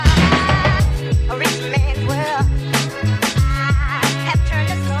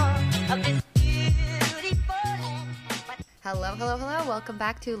Welcome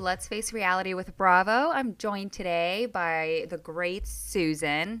back to Let's Face Reality with Bravo. I'm joined today by the great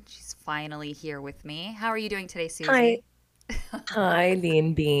Susan. She's finally here with me. How are you doing today, Hi. Susie? Hi,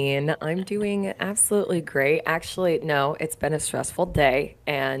 Lean Bean. I'm doing absolutely great. Actually, no, it's been a stressful day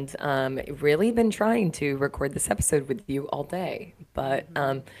and really been trying to record this episode with you all day. But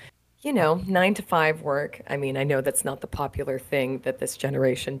hmm 9 to 5 work. I mean, I know that's not the popular thing that this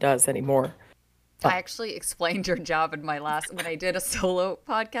generation does anymore. I But actually explained your job in my last when I did a solo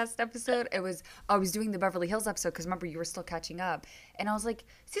podcast episode. I was doing the Beverly Hills episode because remember you were still catching up, and I was like,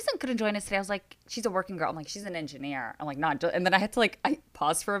 Susan couldn't join us today. I was like, she's a working girl. I'm like, she's an engineer. I'm like, not. And then I had to I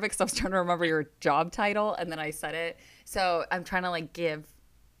paused for a bit because I was trying to remember your job title, and then I said it. So I'm trying to give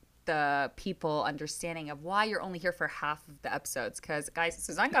the people understanding of why you're only here for half of the episodes. Because, guys,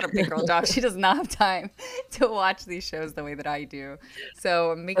 Suzanne got a big girl job. She does not have time to watch these shows the way that I do.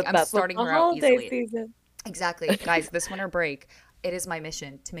 So I'm that's what starting the her out holiday easily. season. Exactly. Guys, this winter break, it is my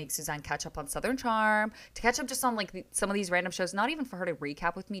mission to make Suzanne catch up on Southern Charm, to catch up just on some of these random shows, not even for her to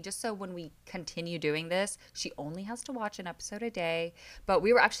recap with me, just so when we continue doing this, she only has to watch an episode a day. But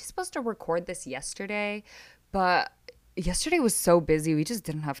we were actually supposed to record this yesterday, but yesterday was so busy, we just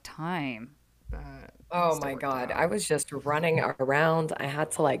didn't have time. But it Oh still my worked God. I out. was just running around. I had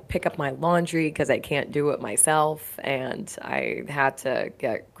to pick up my laundry because I can't do it myself. And I had to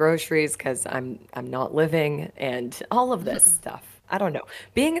get groceries because I'm not living and all of this stuff. I don't know.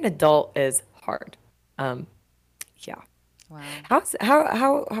 Being an adult is hard. Um, yeah. Wow.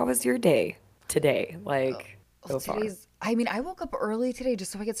 How was your day today, Well, so far? I mean, I woke up early today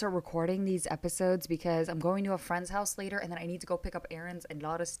just so I could start recording these episodes because I'm going to a friend's house later and then I need to go pick up Aaron's and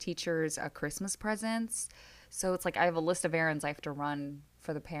Lotta's teachers' Christmas presents. So it's like I have a list of errands I have to run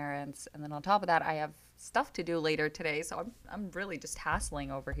for the parents. And then on top of that, I have stuff to do later today. So I'm really just hassling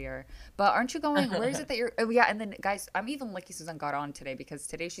over here. But aren't you going? Where is it that you're? Oh, yeah. And then, guys, I'm even lucky Susan got on today because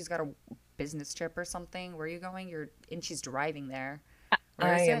today she's got a business trip or something. Where are you going? And she's driving there.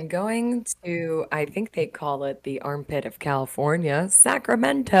 Where I is am it? going to, I think they call it the armpit of California,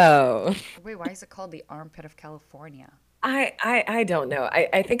 Sacramento. Wait, why is it called the armpit of California? I don't know.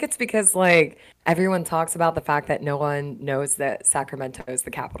 I think it's because everyone talks about the fact that no one knows that Sacramento is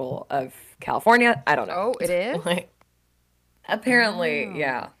the capital of California. I don't know. Oh, it is? Like apparently, Oh,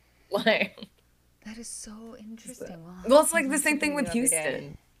 yeah. Like that is so interesting. Well, well, it's you like the learn same thing something new with every day.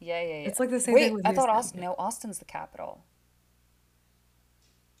 Houston. Yeah, yeah, yeah. It's like the same thing Wait, with I thought Houston. Austin. No, Austin's the capital.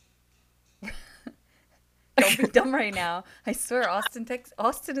 Don't be dumb right now. I swear, Austin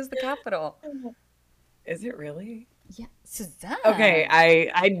is the capital. Is it really? Yeah, Okay,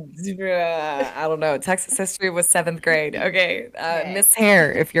 Suzanne. I don't know. Texas history was seventh grade. Okay, Okay. Miss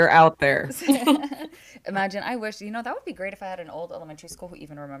Hare, if you're out there. Imagine, I wish, that would be great if I had an old elementary school who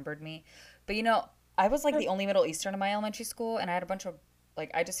even remembered me. But I was like the only Middle Eastern in my elementary school, and I had a bunch of,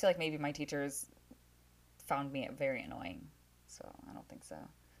 I just feel like maybe my teachers found me very annoying. So I don't think so.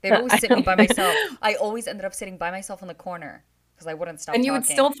 They'd always sit me by myself. I always ended up sitting by myself in the corner because I wouldn't stop And you would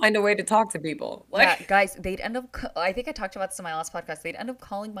talking. still find a way to talk to people. Yeah, guys, they'd end up. I think I talked about this in my last podcast. They'd end up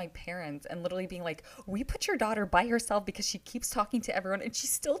calling my parents and literally being like, "We put your daughter by herself because she keeps talking to everyone and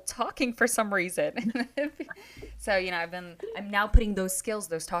she's still talking for some reason." So I'm now putting those skills,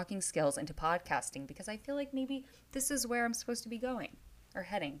 those talking skills, into podcasting because I feel like maybe this is where I'm supposed to be going or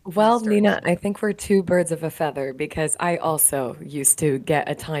heading in Well, this Nina, direction. I think we're two birds of a feather because I also used to get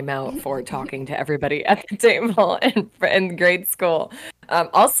a timeout for talking to everybody at the table in grade school.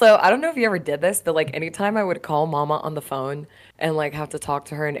 Also, I don't know if you ever did this, but anytime I would call mama on the phone and have to talk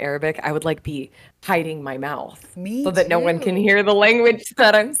to her in Arabic, I would be hiding my mouth Me so that no one can too. hear the language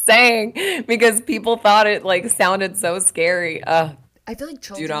that I'm saying because people thought it sounded so scary. I feel like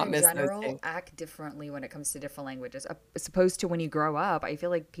Do children not in miss those general days. act differently when it comes to different languages, as opposed to when you grow up. I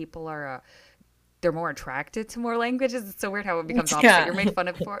feel like people are they're more attracted to more languages. It's so weird how it becomes opposite. You're Yeah. made fun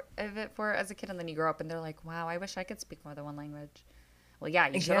of it for as a kid, and then you grow up and they're like, "Wow, I wish I could speak more than one language." Well, yeah,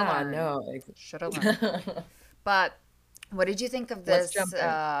 you should have Yeah, learned. no. Should have learned. But what did you think of Let's this? jump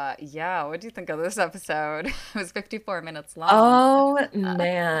in. Yeah, what did you think of this episode? It was 54 minutes long. Oh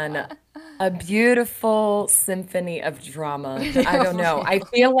man, a beautiful symphony of drama. I don't know. Real.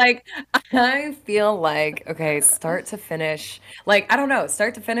 I feel like okay, start to finish. I don't know,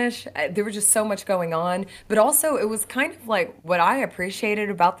 start to finish, there was just so much going on, but also it was kind of like what I appreciated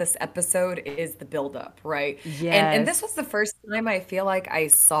about this episode is the buildup, right? And this was Yes. the first time I feel like I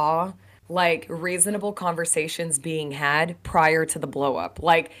saw reasonable conversations being had prior to the blow up.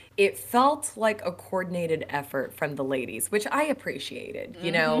 It felt like a coordinated effort from the ladies, which I appreciated,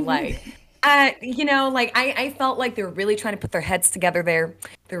 Hmm. I felt like they were really trying to put their heads together there.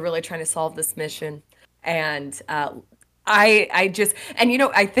 They're really trying to solve this mission. And I just, and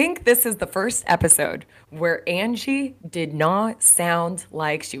I think this is the first episode where Angie did not sound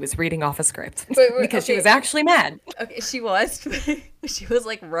like she was reading off a script Wait, because she was okay, actually mad. okay. She was, she was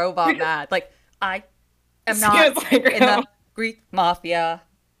like robot mad. Like I am She not was like, in the Greek mafia.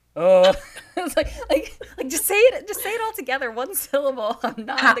 Oh, it's like just say it all together, one syllable. I'm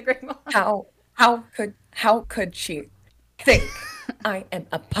not in how, the Greek mafia. how could she think I am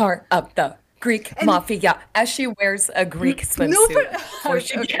a part of the Greek And mafia as she wears a Greek no, swimsuit but before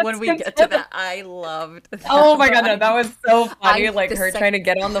she okay, when gets we into get to the. that, I loved Oh that. my But God, no, that was so funny. I Like the her sec trying to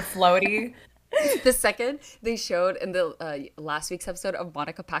get on the floaty. the second they showed in the last week's episode of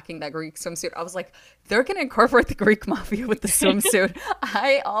Monica packing that Greek swimsuit, I was like, they're gonna incorporate the Greek mafia with the swimsuit.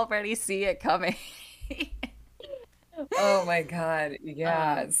 I already see it coming. Oh my God.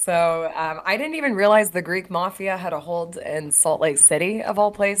 Yeah. um, So I didn't even realize the Greek mafia had a hold in Salt Lake City of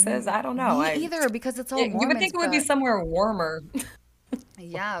all places. I don't know. Me either, because it's all You would Mormons, think it would be but somewhere warmer.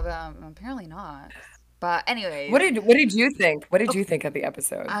 yeah, but apparently not. But What anyways, did what did you think? What did you okay, think of the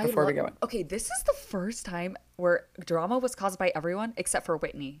episode I before love. we go in? Okay, this is the first time where drama was caused by everyone except for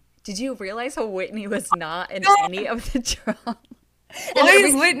Whitney. Did you realize how Whitney was not in any of the drama? And Why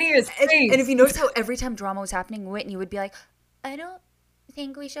is every Whitney his and if you face? notice how every time drama was happening, Whitney would be like, "I don't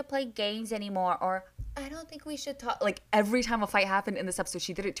think we should play games anymore," or "I don't think we should talk." Like every time a fight happened in this episode,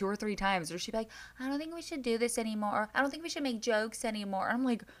 she did it 2 or 3 times, or she'd be like, "I don't think we should do this anymore," or "I don't think we should make jokes anymore." And I'm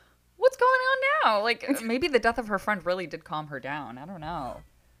like, "What's going on now?" Like maybe the death of her friend really did calm her down. I don't know.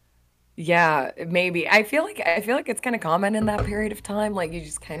 Yeah, maybe. I feel like it's kind of common in that period of time. Like you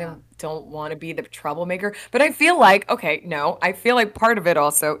just kind Yeah. of don't want to be the troublemaker. But I feel like, okay, no, I feel like part of it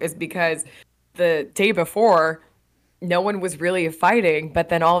also is because the day before, no one was really fighting, but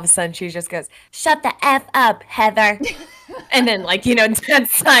then all of a sudden she just goes, "Shut the F up, Heather." And then like, dead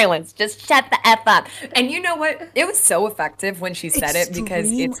silence. Just shut the F up. And you know what? It was so effective when she said it because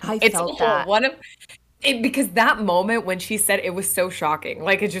Extreme. I it's felt that. one of because that moment when she said it was so shocking.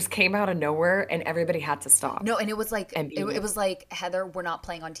 Like it just came out of nowhere and everybody had to stop No, and it was like and be it was like, Heather, we're not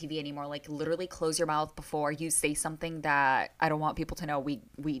playing on TV anymore. Like literally close your mouth before you say something that I don't want people to know we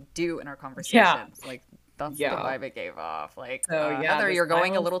do in our yeah. conversations. Like that's the Yeah. vibe it gave off. Like, So yeah, Heather, the you're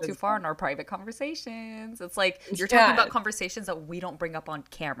going a silence little too is far in our private conversations. It's like you're talking yeah. about conversations that we don't bring up on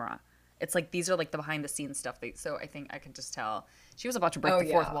camera. It's like these are like the behind the scenes stuff. So I think I can just tell she was about to break Oh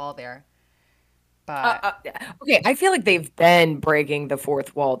the fourth yeah. wall there. But Okay, I feel like they've been breaking the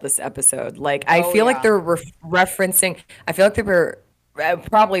fourth wall this episode. Like, I oh feel like yeah. they're referencing, I feel like they were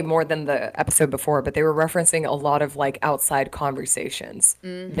probably more than the episode before, but they were referencing a lot of like outside conversations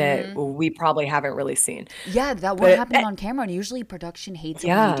that Mm-hmm. we probably haven't really seen. Yeah, that weren't But happening on camera, and usually production hates it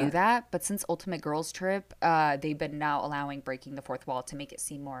when you do yeah, that. But since Ultimate Girls Trip, they've been now allowing breaking the fourth wall to make it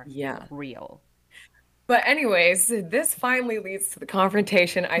seem more yeah. real. But anyways, this finally leads to the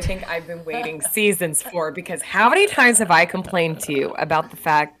confrontation I think I've been waiting seasons for because how many times have I complained to you about the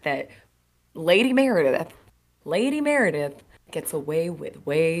fact that Lady Meredith, Lady Meredith gets away with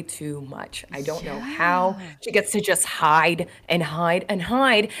way too much. I don't know how Yeah. she gets to just hide and hide and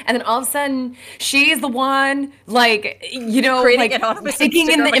hide. And then all of a sudden, she's the one, like, Creating like anonymous digging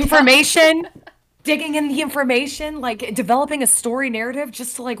in Instagram the account. information, digging in the information, like developing a story narrative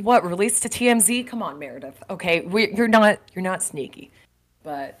just to like what release to TMZ. Come on, Meredith. Okay, you're not sneaky,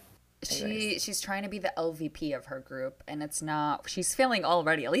 but anyways, She's trying to be the LVP of her group, and it's not. She's failing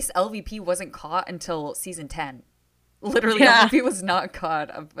already. At least LVP wasn't caught until season 10. Literally, yeah. LVP was not caught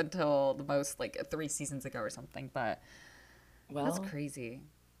up until the most like 3 seasons ago or something. But that's Well, crazy.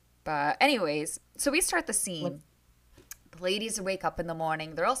 But anyways, so we start the let- scene. The ladies wake up in the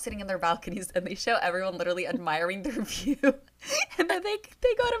morning. They're all sitting in their balconies, and they show everyone literally admiring their view. And then they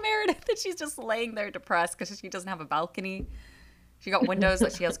go to Meredith, and she's just laying there depressed because she doesn't have a balcony. She got windows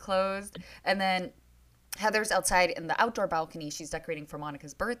that she has closed. And then Heather's outside in the outdoor balcony. She's decorating for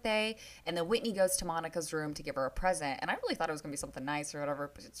Monica's birthday. And then Whitney goes to Monica's room to give her a present. And I really thought it was going to be something nice or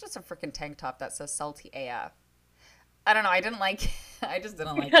whatever, but it's just a freaking tank top that says salty AF. I don't know. I didn't like I just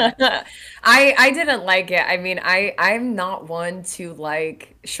didn't like it. I didn't like it. I mean, I'm not one to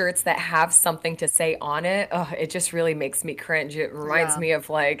like shirts that have something to say on it. Oh, it just really makes me cringe. It reminds Yeah. me of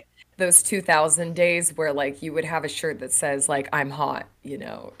like those 2000 days where like you would have a shirt that says like I'm hot,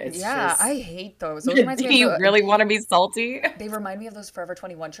 It's Yeah, I just hate those. Those reminds me do of you really want to be salty? they remind me of those Forever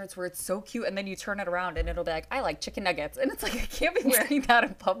 21 shirts where it's so cute and then you turn it around and it'll be like, I like chicken nuggets. And it's like, I can't be wearing that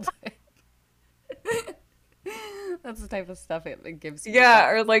in public. That's the type of stuff it gives me. Yeah,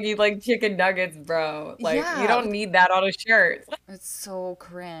 But or like you like chicken nuggets, bro. Like you yeah, don't need that on a shirt. it's so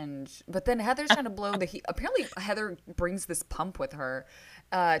cringe. But then Heather's trying to blow the heat. Apparently, Heather brings this pump with her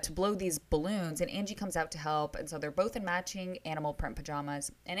to blow these balloons, and Angie comes out to help. And so they're both in matching animal print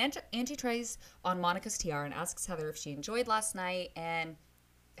pajamas. And Angie tries on Monica's tiara and asks Heather if she enjoyed last night. And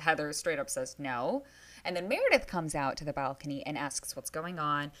Heather straight up says no. And then Meredith comes out to the balcony and asks what's going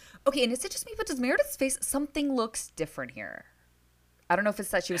on. Okay, and is it just me, but does Meredith's face, something looks different here? I don't know if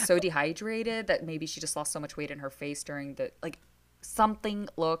it's that she was so dehydrated that maybe she just lost so much weight in her face during the, like, something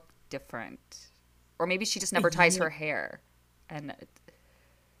looked different. Or maybe she just never ties her hair. And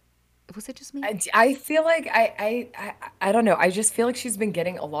was it just me? I feel like I don't know. I just feel like she's been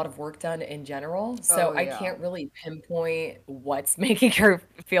getting a lot of work done in general, so Oh, I yeah. can't really pinpoint what's making her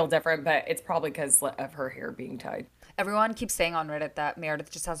feel different, but it's probably because of her hair being tied. Everyone keeps saying on Reddit that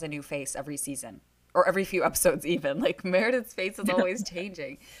Meredith just has a new face every season. Or every few episodes, even. Like, Meredith's face is always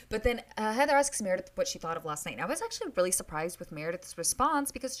changing. But then Heather asks Meredith what she thought of last night. And I was actually really surprised with Meredith's response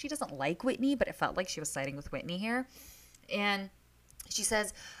because she doesn't like Whitney, but it felt like she was siding with Whitney here. And she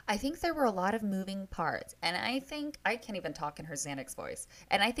says, I think there were a lot of moving parts. And I think, I can't even talk in her Xanax voice.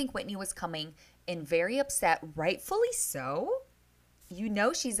 And I think Whitney was coming in very upset, rightfully so. You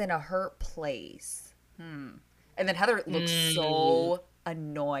know she's in a hurt place. And then Heather looks so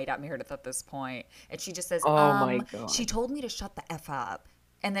annoyed at Meredith at this point. And she just says, Oh my she God. told me to shut the F up.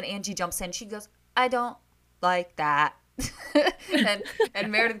 And then Angie jumps in. She goes, I don't like that. and,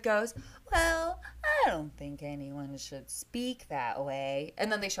 and Meredith goes, well, I don't think anyone should speak that way.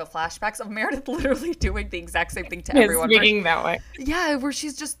 And then they show flashbacks of Meredith literally doing the exact same thing to everyone. Speaking that way. Yeah, where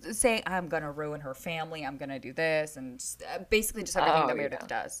she's just saying, I'm going to ruin her family. I'm going to do this. And just, basically just everything Oh that yeah. Meredith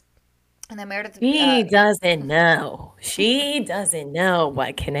does. And then Meredith, She doesn't know. She doesn't know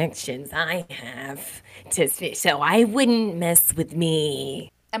what connections I have to speak, so I wouldn't mess with me.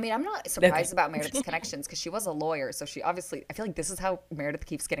 I mean, I'm not Okay. surprised about Meredith's connections because she was a lawyer. So she obviously, I feel like this is how Meredith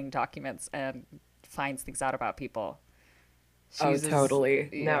keeps getting documents and finds things out about people. She Oh, uses, totally.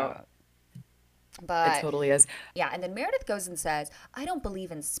 No, yeah. it But totally is. yeah, and then Meredith goes and says, "I don't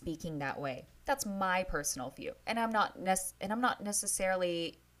believe in speaking that way. That's my personal view, and I'm not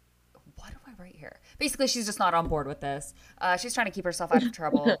necessarily." What do I write here? Basically, she's just not on board with this. She's trying to keep herself out of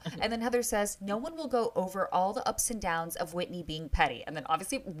trouble. And then Heather says, no one will go over all the ups and downs of Whitney being petty. And then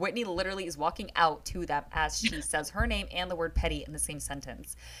obviously, Whitney literally is walking out to them as she says her name and the word petty in the same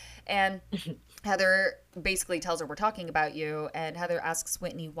sentence. And Heather basically tells her, we're talking about you. And Heather asks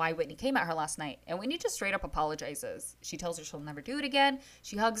Whitney why Whitney came at her last night. And Whitney just straight up apologizes. She tells her she'll never do it again.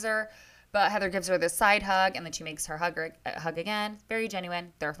 She hugs her. But Heather gives her this side hug, and then she makes her hug again. Very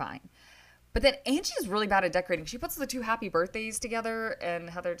genuine. They're fine. But then Angie's really bad at decorating. She puts the two happy birthdays together, and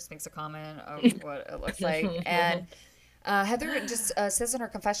Heather just makes a comment of what it looks like. And Heather just says in her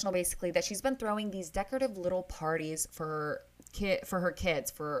confessional basically that she's been throwing these decorative little parties for her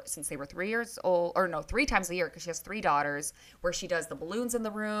kids since they were 3 years old, or no, 3 times a year because she has 3 daughters. Where she does the balloons in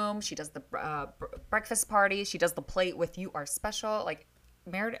the room, she does the breakfast party, she does the plate with "You Are Special." Like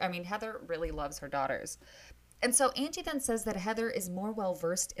Heather really loves her daughters. And so Angie then says that Heather is more well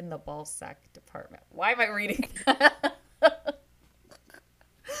versed in the ball sack department. Why am I reading that?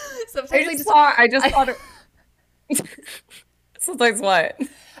 Sometimes I just thought it. Sometimes what?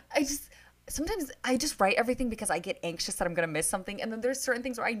 I just sometimes I just write everything because I get anxious that I'm gonna miss something, and then there's certain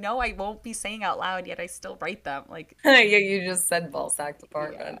things where I know I won't be saying out loud, yet I still write them. Like, Yeah, you just said ball sack yeah.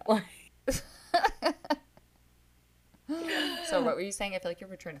 department. So what were you saying? I feel like you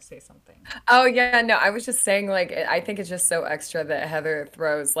were trying to say something. Oh yeah, no, I was just saying like I think it's just so extra that Heather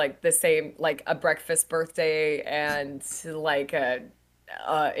throws like the same like a breakfast birthday and like a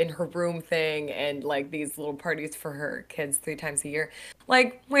in her room thing and like these little parties for her kids 3 times a year.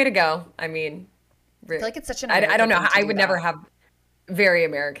 Like, way to go. I mean, I feel like it's such an I don't American know. thing to I do would never that. have very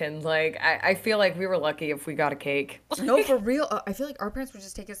American. Like I feel like we were lucky if we got a cake. No, for real. I feel like our parents would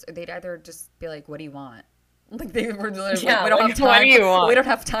just take us. They'd either just be like, "What do you want?" Like they were literally like, Yeah, "We don't like have what do time. you We want? don't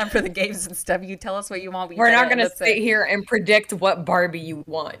have time for the games and stuff. You tell us what you want. We We're get not it, and gonna that's sit it." here and predict what Barbie you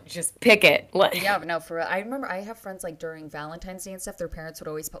want. Just pick it. Like, Yeah, but no, for real. I remember I have friends like during Valentine's Day and stuff. Their parents would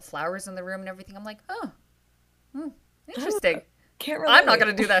always put flowers in the room and everything. I'm like, oh, interesting. can't I'm not relate.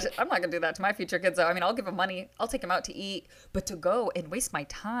 gonna do that. I'm not gonna do that to my future kids. Though. I mean, I'll give them money. I'll take them out to eat, but to go and waste my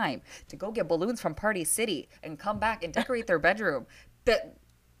time to go get balloons from Party City and come back and decorate their bedroom, that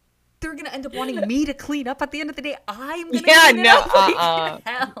they're gonna end up wanting me to clean up at the end of the day. I'm gonna Yeah, clean it no, up. Like,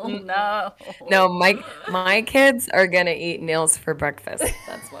 hell no. no. My kids are gonna eat nails for breakfast.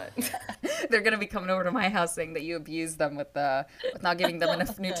 That's what. They're gonna be coming over to my house saying that you abused them with not giving them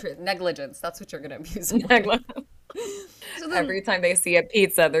enough nutrients, negligence. That's what you're gonna abuse them with. So then, Every time they see a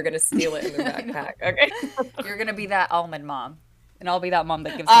pizza, they're gonna steal it in their I know. backpack. Okay. You're gonna be that almond mom, and I'll be that mom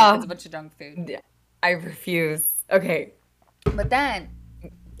that gives my kids Oh, a bunch of junk food. yeah, I refuse. Okay. But then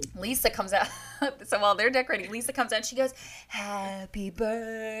Lisa comes out. So while they're decorating, Lisa comes out. She goes, "Happy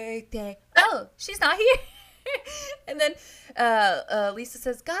birthday!" Oh, she's not here. And then Lisa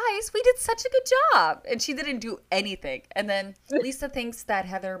says, "Guys, we did such a good job," and she didn't do anything. And then Lisa thinks that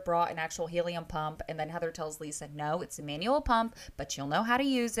Heather brought an actual helium pump, and then Heather tells Lisa, "No, it's a manual pump, but you'll know how to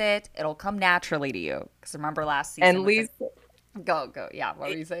use it. It'll come naturally to you." Because remember last season And with the Lisa, go, yeah.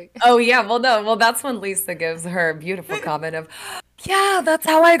 What were you saying? oh yeah, well no, well that's when Lisa gives her beautiful comment of, yeah, that's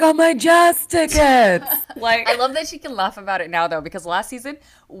how I got my jazz tickets. Like, I love that she can laugh about it now, though, because last season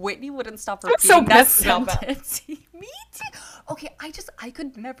Whitney wouldn't stop I'm so repeating that pissed about that. sentence. Me too. Okay, I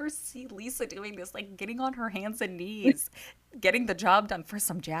could never see Lisa doing this, like getting on her hands and knees, getting the job done for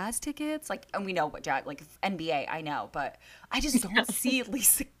some jazz tickets. Like, and we know what jazz, like NBA, I know, but I just don't see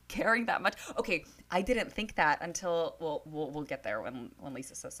Lisa caring that much. Okay, I didn't think that until we'll get there when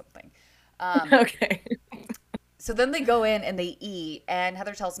Lisa says something. Okay. So then they go in and they eat, and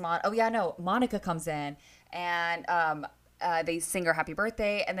Heather tells oh yeah, no, Monica comes in, and they sing her happy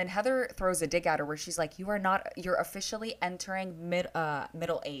birthday, and then Heather throws a dig at her where she's like, you're officially entering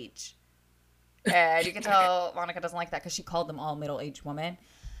middle age. And you can tell Monica doesn't like that because she called them all middle-aged women.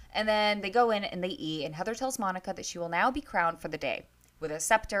 And then they go in and they eat, and Heather tells Monica that she will now be crowned for the day with a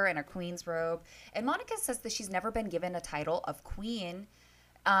scepter and a queen's robe. And Monica says that she's never been given a title of queen,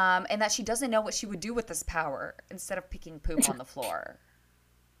 and that she doesn't know what she would do with this power instead of picking poop on the floor.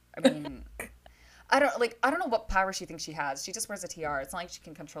 I mean, I don't know what power she thinks she has. She just wears a tiara. It's not like she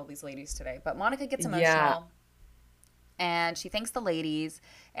can control these ladies today. But Monica gets emotional. Yeah. And she thanks the ladies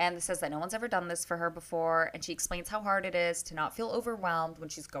and says that no one's ever done this for her before. And she explains how hard it is to not feel overwhelmed when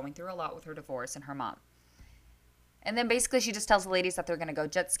she's going through a lot with her divorce and her mom. And then basically she just tells the ladies that they're going to go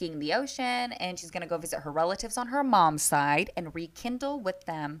jet skiing in the ocean, and she's going to go visit her relatives on her mom's side and rekindle with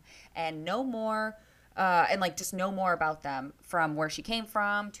them, and know more, and like just know more about them, from where she came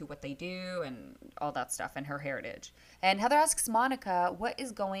from to what they do and all that stuff and her heritage. And Heather asks Monica what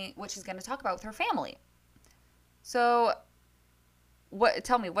she's going to talk about with her family. So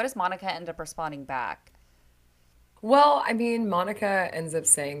tell me, what does Monica end up responding back? Well, I mean, Monica ends up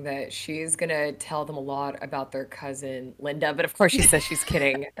saying that she's gonna tell them a lot about their cousin Linda, but of course she says she's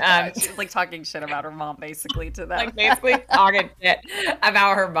kidding. She's like talking shit about her mom basically to them. Like basically talking shit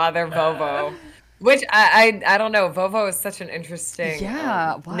about her mother, Vovo. Which I don't know. Vovo is such an interesting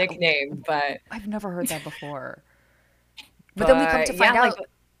Yeah, wow. nickname, but I've never heard that before. But then we come to find yeah, out. like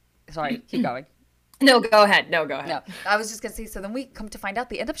Sorry, keep going. no, go ahead. No, go No, ahead. I was just gonna say. So then we come to find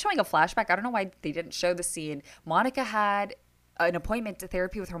out they end up showing a flashback. I don't know why they didn't show the scene. Monica had an appointment to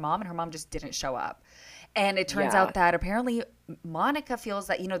therapy with her mom, and her mom just didn't show up. And it turns Yeah. out that apparently Monica feels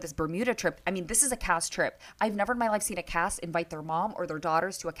that, this Bermuda trip, I mean, this is a cast trip. I've never in my life seen a cast invite their mom or their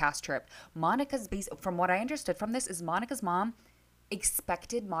daughters to a cast trip. From what I understood from this, is Monica's mom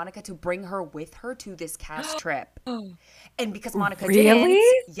expected Monica to bring her with her to this cast trip. And because Monica Really?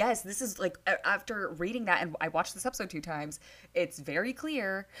 didn't, yes, this is like, after reading that, and I watched this episode 2 times, it's very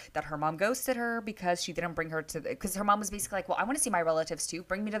clear that her mom ghosted her because she didn't bring her because her mom was basically like, well, I want to see my relatives too,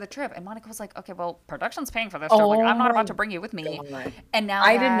 bring me to the trip. And Monica was like, okay, well, production's paying for this trip. Like, I'm not Oh about to bring you with me. God. And now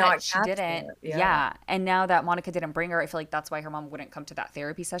I did that not she catch didn't, that. yeah. And now that Monica didn't bring her, I feel like that's why her mom wouldn't come to that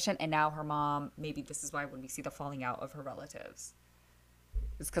therapy session. And now her mom, maybe this is why when we see the falling out of her relatives,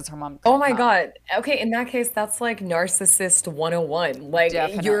 it's because her mom Oh couldn't my come. God. Okay, in that case, that's like narcissist 101. Like, you're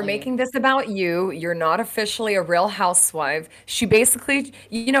Definitely. making this about you. You're not officially a real housewife. She basically,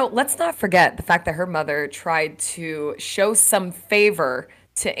 let's not forget the fact that her mother tried to show some favor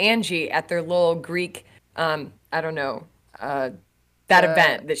to Angie at their little Greek, I don't know, that Uh,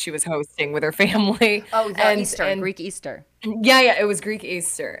 event that she was hosting with her family. oh, the And Easter, and Greek Easter. yeah, it was Greek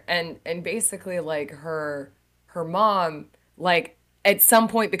Easter. And basically like her mom, like at some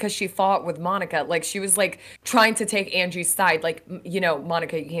point, because she fought with Monica, like she was like trying to take Angie's side, like,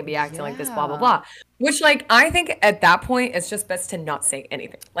 Monica, you can't be acting like this, blah blah Yeah. blah. Which, like, I think at that point it's just best to not say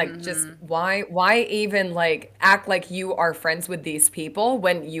anything. Like, just why even like act like you are friends with these people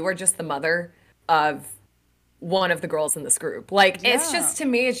when you are just the mother of one of the girls in this group. Like, it's Yeah. just, to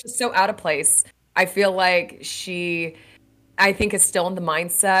me, it's just so out of place. I feel like I think is still in the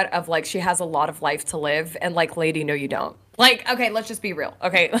mindset of like she has a lot of life to live, and like, lady, no, you don't. Like, okay, let's just be real.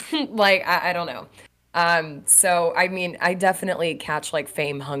 Okay. Like, I don't know. So I mean, I definitely catch like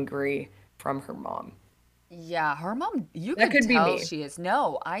fame hungry from her mom. Yeah, her mom, you That could could be tell me. she is.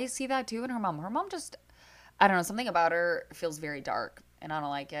 No, I see that too in her mom. Her mom just, I don't know, something about her feels very dark. and I don't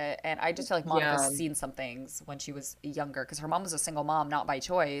like it. And I just feel like Monica's Yeah. seen some things when she was younger because her mom was a single mom, not by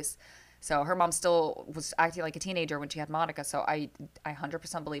choice. So her mom still was acting like a teenager when she had Monica. So I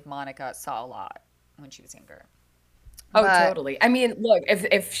 100% believe Monica saw a lot when she was younger. Oh, But totally. I mean, look,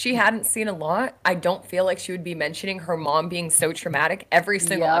 if she hadn't seen a lot, I don't feel like she would be mentioning her mom being so traumatic every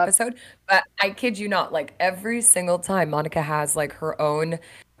single yep, episode. But I kid you not, like every single time Monica has like her own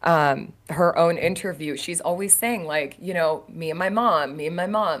interview, she's always saying like, me and my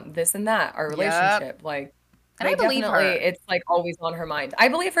mom, this and that, our yep, relationship. Like and I they believe definitely, her. it's like always on her mind. I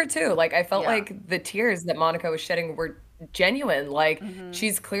believe her too. Like I felt Yeah. like the tears that Monica was shedding were genuine. Like Hmm.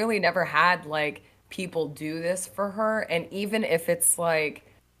 she's clearly never had like people do this for her. And even if it's like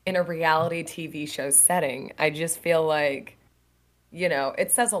in a reality TV show setting, I just feel like,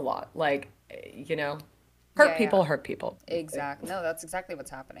 it says a lot. Like, Yeah, yeah. hurt people. Exactly. No, that's exactly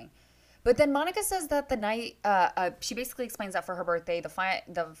what's happening. But then Monica says that the night, she basically explains that for her birthday, the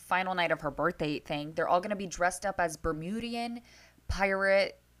final night of her birthday thing, they're all going to be dressed up as Bermudian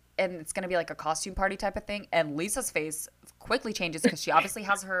pirate, and it's going to be like a costume party type of thing. And Lisa's face quickly changes because she obviously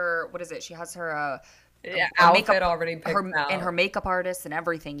has her, what is it? She has her Yeah, a makeup, outfit already picked her out. makeup artist and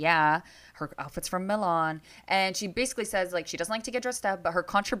everything. Yeah, her outfit's from Milan, and she basically says like she doesn't like to get dressed up, but her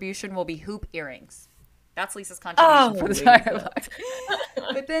contribution will be hoop earrings. That's Lisa's contribution Oh, for the entire Lisa. life.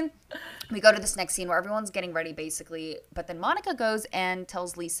 But then we go to this next scene where everyone's getting ready basically. But then Monica goes and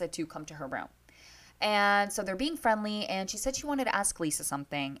tells Lisa to come to her room. And so they're being friendly. And she said she wanted to ask Lisa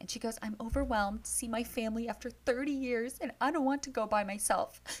something. And she goes, I'm overwhelmed to see my family after 30 years. And I don't want to go by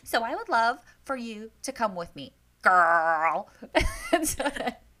myself. So I would love for you to come with me, girl. And so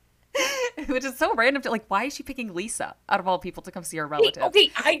which is so random. Like, why is she picking Lisa out of all people to come see her Okay, relative?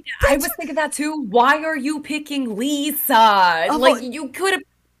 okay, I was thinking that too. Why are you picking Lisa? Oh, Like well, you could have.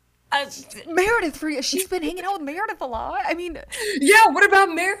 Uh, Meredith, she's been hanging out with Meredith a lot. I mean, yeah, what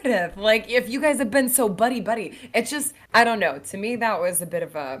about Meredith? Like if you guys have been so buddy buddy, it's just I don't know. To me, that was a bit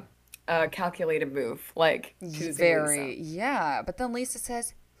of a calculated move, like choosing Lisa. very, yeah. But then Lisa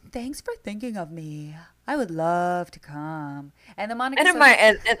says, thanks for thinking of me. I would love to come. And then Monica And in my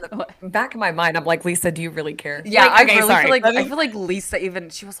says, and the back of my mind, I'm like, Lisa, do you really care? yeah, Like, I okay, really feel sorry. like I feel like Lisa even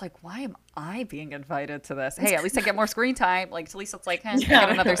she was like, why am I being invited to this? Hey, at least I get more screen time. Like to Lisa, it's like, I got Yeah,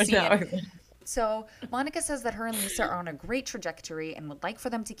 another scene. no. So Monica says that her and Lisa are on a great trajectory and would like for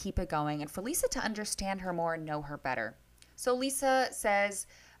them to keep it going and for Lisa to understand her more and know her better. So Lisa says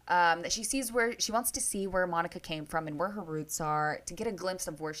that she wants to see where Monica came from and where her roots are to get a glimpse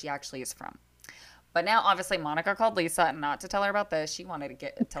of where she actually is from. But now, obviously, Monica called Lisa not to tell her about this. She wanted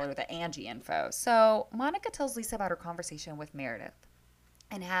to tell her the Angie info. So Monica tells Lisa about her conversation with Meredith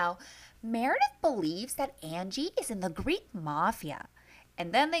and how Meredith believes that Angie is in the Greek Mafia.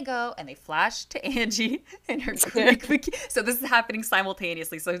 And then they go and they flash to Angie and her Greek bikini. So this is happening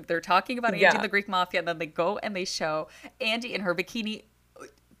simultaneously. So they're talking about Angie and Yeah, the Greek Mafia, and then they go and they show Angie in her bikini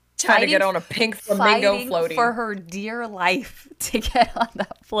trying to fighting get on a pink flamingo fighting for floaty. her dear life to get on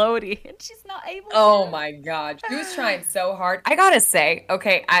that floaty, and she's not able Oh to. my God, she was trying so hard. I gotta say,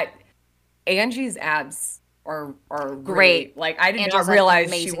 okay, Angie's abs are really Great. like I did Angie not has an realize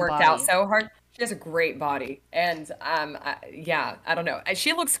she amazing worked out body. so hard. She has a great body, and yeah, I don't know.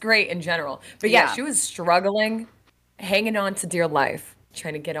 She looks great in general, but yeah, Yeah. she was struggling, hanging on to dear life,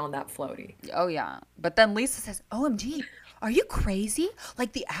 trying to get on that floaty. Oh yeah. But then Lisa says, "OMG, are you crazy?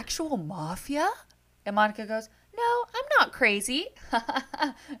 Like the actual mafia?" And Monica goes, "No, I'm not crazy."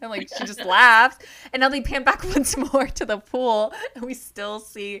 And like she just laughed. And now they pan back once more to the pool, and we still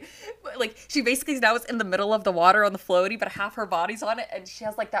see, like she basically now is in the middle of the water on the floaty, but half her body's on it, and she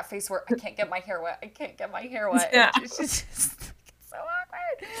has like that face where I can't get my hair wet. I can't get my hair wet, and Yeah. she's just it's so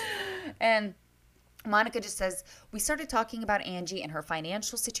awkward. And Monica just says, we started talking about Angie and her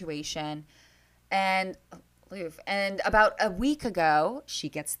financial situation. And and about a week ago, she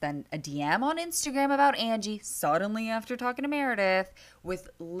gets then a DM on Instagram about Angie, suddenly after talking to Meredith, with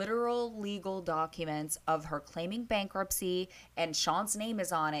literal legal documents of her claiming bankruptcy. And Sean's name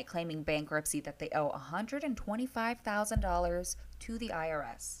is on it, claiming bankruptcy, that they owe $125,000 to the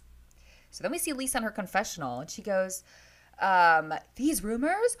IRS. So then we see Lisa in her confessional, and she goes, these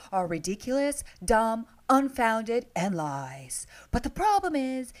rumors are ridiculous, dumb, unfounded, and lies. But the problem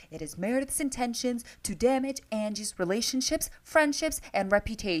is, it is Meredith's intentions to damage Angie's relationships, friendships, and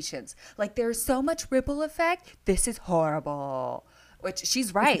reputations. Like, there's so much ripple effect. This is horrible. Which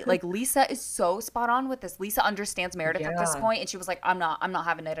she's right. Like Lisa is so spot on with this. Lisa understands Meredith at this Yeah. point, and she was like, I'm not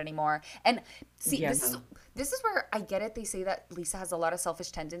having it anymore. And see, Yeah. this is where I get it. They say that Lisa has a lot of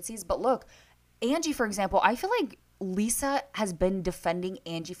selfish tendencies, but look, Angie, for example, I feel like Lisa has been defending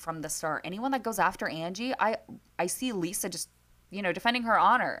Angie from the start. Anyone that goes after Angie, I see Lisa just defending her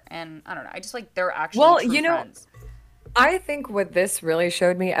honor. And I don't know. I just like they're actually Well, true friends. I think what this really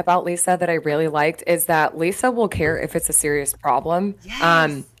showed me about Lisa that I really liked is that Lisa will care if it's a serious problem.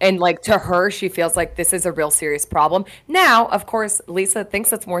 Yes. And like to her, she feels like this is a real serious problem. Now, of course, Lisa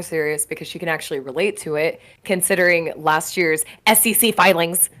thinks it's more serious because she can actually relate to it, considering last year's SEC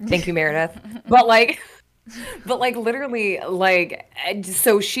filings. Thank you, Meredith. But like, literally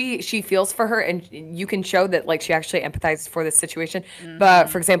so she feels for her and you can show that like she actually empathizes for this situation. But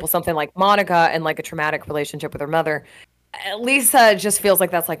for example, something like Monica and like a traumatic relationship with her mother, Lisa just feels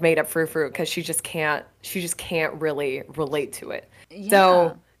like that's like made up frou because she just can't really relate to it. Yeah.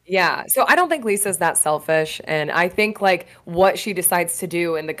 So yeah, so I don't think Lisa's that selfish, and I think like what she decides to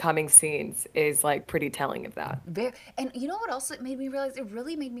do in the coming scenes is like pretty telling of that. And you know what else it made me realize? It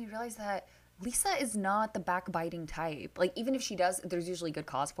really made me realize that Lisa is not the backbiting type. Like, even if she does, there's usually good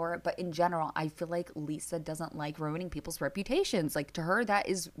cause for it. But in general, I feel like Lisa doesn't like ruining people's reputations. Like, to her,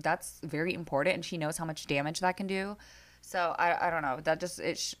 that's very important, and she knows how much damage that can do. So I don't know. That just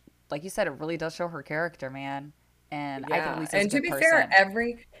like you said, it really does show her character, man. And I think Yeah, Lisa's a and to good be fair, person.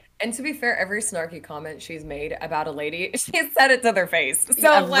 every snarky comment she's made about a lady, she said it to their face.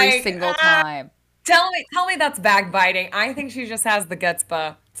 So Every like, single time. tell me that's backbiting. I think she just has the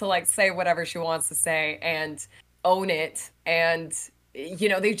gutspa to like say whatever she wants to say and own it, and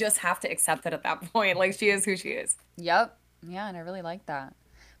they just have to accept it at that point. Like she is who she is. Yep. Yeah, and I really like that.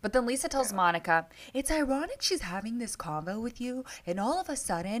 But then Lisa tells Monica, it's ironic she's having this convo with you, and all of a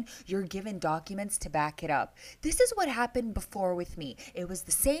sudden, you're given documents to back it up. This is what happened before with me. It was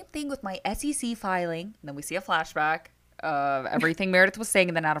the same thing with my SEC filing. And then we see a flashback of everything Meredith was saying,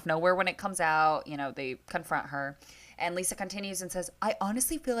 and then out of nowhere, when it comes out, they confront her. And Lisa continues and says, I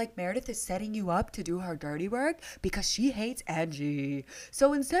honestly feel like Meredith is setting you up to do her dirty work because she hates Angie.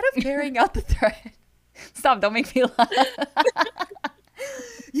 So instead of carrying out the threat, stop, don't make me laugh.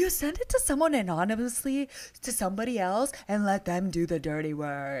 You send it to someone anonymously to somebody else and let them do the dirty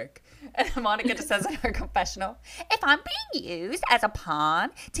work. And Monica just says in her confessional, if I'm being used as a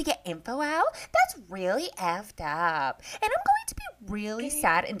pawn to get info out, that's really effed up. And I'm going to be really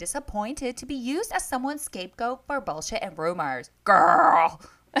sad and disappointed to be used as someone's scapegoat for bullshit and rumors. Girl.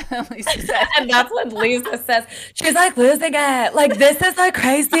 Lisa said. And that's what Lisa says. She's like losing it. Like this is like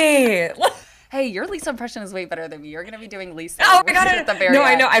crazy. Hey, your Lisa impression is way better than me. You're gonna be doing Lisa Oh my god! at the very No,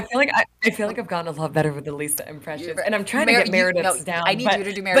 I end. know. I feel like I've gotten a lot better with the Lisa impressions, and I'm trying to get Meredith's down. I need you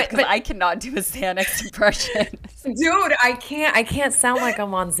to do Meredith because I cannot do a Xanax impression. Dude, I can't sound like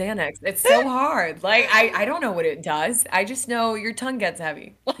I'm on Xanax. It's so hard. Like I don't know what it does. I just know your tongue gets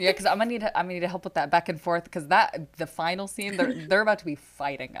heavy. Yeah, because I'm gonna need help with that back and forth because the final scene they're about to be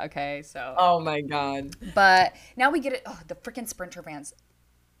fighting. Okay, so. Oh my god. But now we get it. Oh, the freaking Sprinter vans.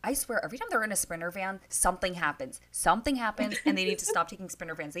 I swear, every time they're in a Sprinter van, something happens. Something happens, and they need to stop taking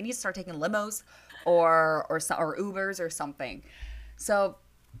Sprinter vans. They need to start taking limos or Ubers or something. So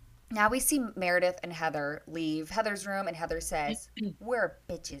now we see Meredith and Heather leave Heather's room, and Heather says, "We're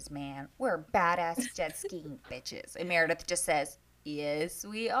bitches, man. We're badass jet skiing bitches." And Meredith just says, "Yes,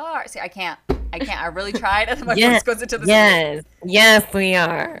 we are." See, I can't. I really tried, and then my voice goes into the yes, we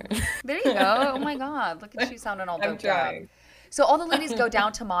are. There you go. Oh my god, look at you sounding all I'm doped up. trying. So all the ladies go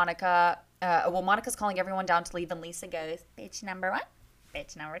down to Monica. Monica's calling everyone down to leave, and Lisa goes, bitch number one,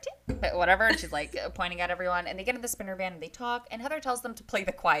 bitch number two, but whatever. And she's like pointing at everyone, and they get in the Sprinter van and they talk. And Heather tells them to play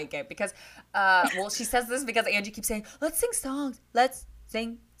the quiet game because, she says this because Angie keeps saying, "Let's sing songs, let's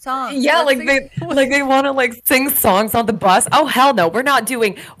sing songs." Yeah, let's they want to like sing songs on the bus. Oh hell no, we're not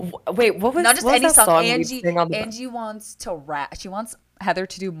doing. Wait, not just any that song. we'd sing on the bus? Angie wants to rap. She wants Heather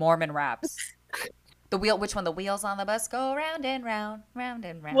to do Mormon raps. Which one? The wheels on the bus go round and round, round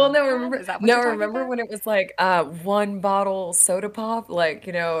and round. Well, no, remember, Is that what you're talking about? when it was like one bottle soda pop, like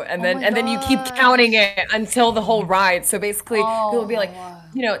and Oh then my you keep counting gosh. it until the whole ride. So basically, it'll be like,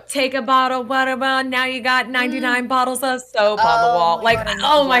 Oh. take a bottle, whatever. Now you got 99 bottles of soap on the Oh wall. my Like, God, I need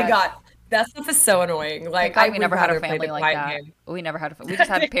oh to my watch. god, that stuff is so annoying. Like, Thank God I we would never had a rather play family the like quiet that. game. We never had we just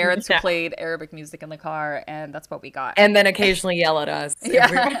had parents who Yeah. played Arabic music in the car, and that's what we got. And then occasionally yell at us.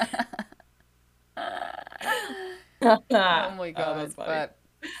 Yeah. Oh Oh, my god. that's funny. But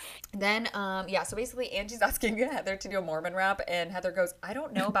then so basically Angie's asking Heather to do a Mormon rap, and Heather goes, I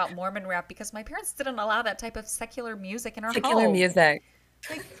don't know about Mormon rap because my parents didn't allow that type of secular music in our Secular home. music.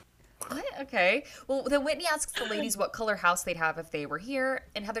 Like, what? Okay. Well, then Whitney asks the ladies what color house they'd have if they were here,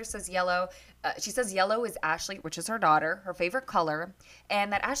 and Heather says yellow. She says yellow is Ashley, which is her daughter, her favorite color,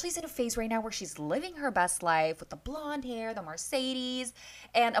 and that Ashley's in a phase right now where she's living her best life with the blonde hair, the Mercedes,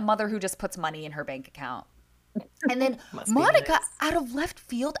 and a mother who just puts money in her bank account. And then Must be Monica, nice. out of left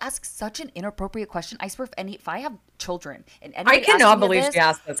field, asks such an inappropriate question. I swear, if I have children and I anybody asks cannot me believe this, she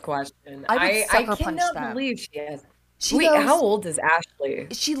asked this question. I would I sucker punch cannot them. believe she asked. She Wait, how goes, old is Ashley?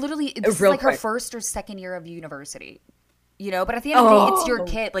 she literally, this is Real like her quick. first or second year of university. But at the end of the day, it's your Oh,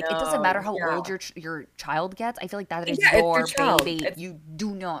 kid. Like, it doesn't no. matter how Yeah. old your child gets. I feel like that is Yeah, it's your your child. baby. You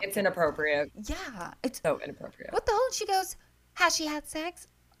do not. It's inappropriate. Yeah, it's So inappropriate. what the hell? And she goes, has she had sex?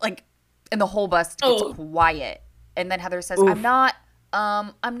 Like, and the whole bus gets Oh, quiet. And then Heather says, oof. I'm not,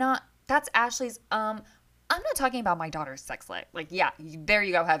 that's Ashley's, I'm not talking about my daughter's sex life. Like, yeah, there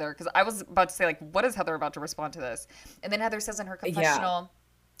you go, Heather. Because I was about to say, like, what is Heather about to respond to this? And then Heather says in her Yeah. confessional,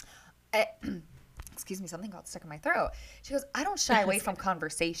 excuse me, something got stuck in my throat. She goes, I don't shy away from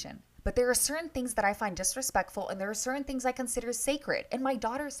conversation, but there are certain things that I find disrespectful, and there are certain things I consider sacred, and my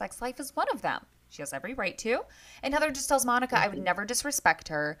daughter's sex life is one of them. She has every right to. And Heather just tells Monica, I would never disrespect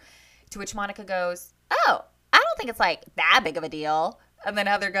her. To which Monica goes, oh, I don't think it's like that big of a deal. And then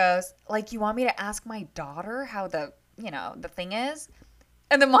Heather goes, like, you want me to ask my daughter how the thing is?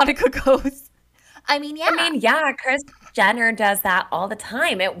 And then Monica goes, I mean, yeah. Yeah, Kris Jenner does that all the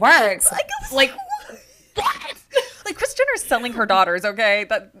time. It works. Like, it was Like, what? Like, Kris Jenner's selling her daughters, okay?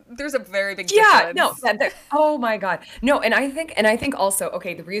 That there's a very big yeah, difference. no, oh my God. No, and I think also,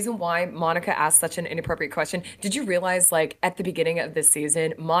 okay, the reason why Monica asked such an inappropriate question, did you realize like at the beginning of this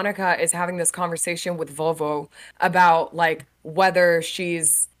season, Monica is having this conversation with Vovo about like whether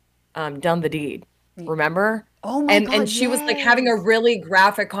she's done the deed. Remember? Oh my And God, she was like having a yes. really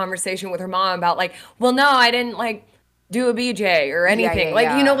graphic conversation with her mom about like, well, no, I didn't like do a BJ or Yeah, yeah, anything. Like,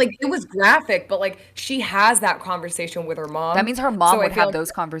 yeah. like it was graphic, but like she has that conversation with her That mom. means her mom So I would feel have like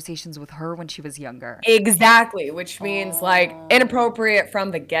those conversations with her when she was younger. exactly, which means like Oh, inappropriate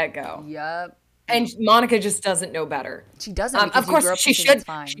from the get-go. yep. And Monica just doesn't know better. She doesn't Of because you course grew up she thinking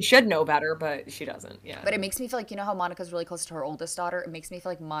it's should fine. know better, but she doesn't. Yeah. But it makes me feel like, how Monica's really close to her oldest daughter? It makes me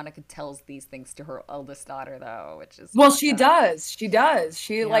feel like Monica tells these things to her eldest daughter, though, which is Well, fucked she up. does. She does.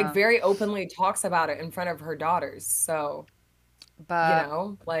 She like Yeah. very openly talks about it in front of her daughters. So, But,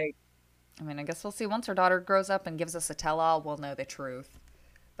 like I mean, I guess we'll see. Once her daughter grows up and gives us a tell all, we'll know the truth.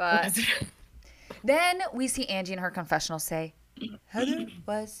 But then we see Angie in her confessional say, Heather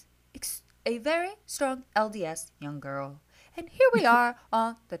was a very strong LDS young girl. And here we are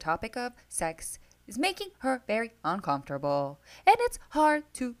on the topic of sex is making her very uncomfortable. And it's hard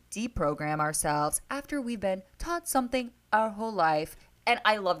to deprogram ourselves after we've been taught something our whole life. And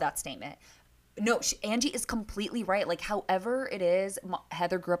I love that statement. No, Angie is completely right. Like, however it is,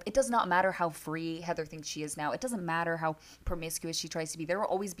 Heather grew up, it does not matter how free Heather thinks she is now. It doesn't matter how promiscuous she tries to be. There will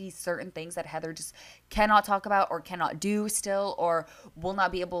always be certain things that Heather just cannot talk about or cannot do still or will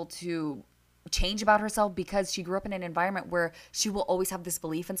not be able to change about herself because she grew up in an environment where she will always have this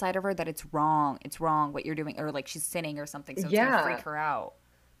belief inside of her that it's wrong what you're doing, or like she's sinning or something. So it's going to freak yeah. her out.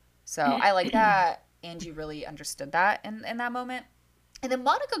 So I like that Angie really understood that in that moment. And then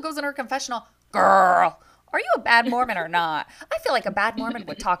Monica goes in her confessional, girl, are you a bad Mormon or not? I feel like a bad Mormon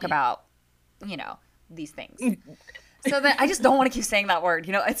would talk about, these things. So then I just don't want to keep saying that word.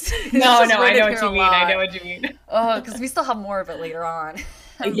 It's No, just no, I written know here what a you mean. I lot. know what you mean. Oh, because we still have more of it later on.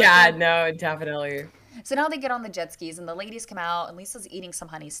 But Yeah, then, no, definitely. so now they get on the jet skis and the ladies come out and Lisa's eating some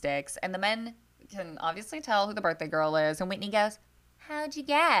honey sticks and the men can obviously tell who the birthday girl is and Whitney goes, how'd you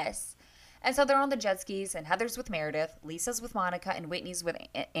guess? And so they're on the jet skis and Heather's with Meredith, Lisa's with Monica, and Whitney's with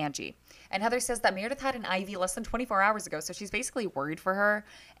Angie. And Heather says that Meredith had an IV less than 24 hours ago, so she's basically worried for her.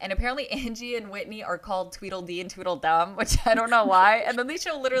 And apparently Angie and Whitney are called Tweedledee and Tweedledum, which I don't know why. And then they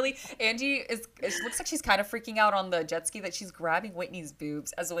show literally, Angie it looks like she's kind of freaking out on the jet ski that she's grabbing Whitney's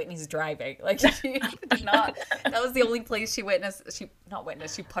boobs as Whitney's driving. Like she did not, that was the only place she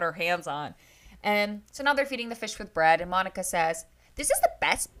put her hands on. And so now they're feeding the fish with bread and Monica says, this is the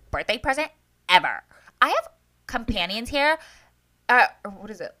best birthday present ever. I have companions here. What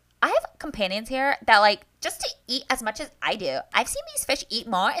is it? I have companions here that like just to eat as much as I do. I've seen these fish eat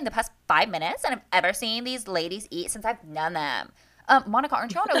more in the past 5 minutes than I've ever seen these ladies eat since I've known them. Monica,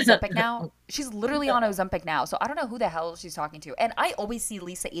 aren't you on Ozempic now? She's literally on Ozempic now, so I don't know who the hell she's talking to. And I always see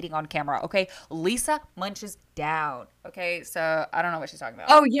Lisa eating on camera, okay? Lisa munches down, okay? So I don't know what she's talking about.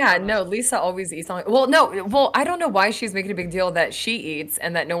 Oh yeah, no, Lisa always eats on. Well, no, well, I don't know why she's making a big deal that she eats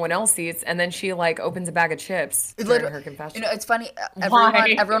and that no one else eats, and then she like opens a bag of chips It during literally, her confession. it's funny.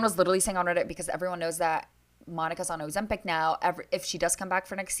 Why? Everyone was literally saying on Reddit because everyone knows that Monica's on Ozempic now. If she does come back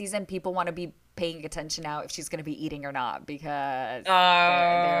for next season, people want to be paying attention now if she's going to be eating or not because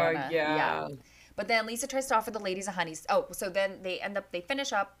they're gonna, yeah. Yeah. But then Lisa tries to offer the ladies a honey. Oh, so then they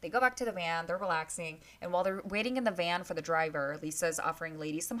finish up, they go back to the van, they're relaxing, and while they're waiting in the van for the driver, Lisa's offering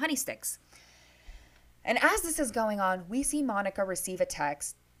ladies some honey sticks. And as this is going on, we see Monica receive a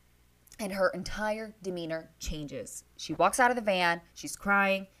text and her entire demeanor changes. She walks out of the van, she's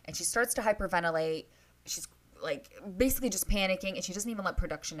crying, and she starts to hyperventilate. She's like basically just panicking, and she doesn't even let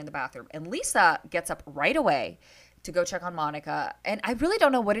production in the bathroom. And Lisa gets up right away to go check on Monica. And I really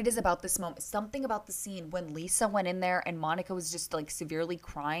don't know what it is about this moment. Something about the scene when Lisa went in there and Monica was just like severely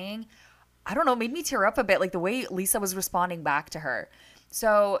crying. I don't know, made me tear up a bit, like the way Lisa was responding back to her.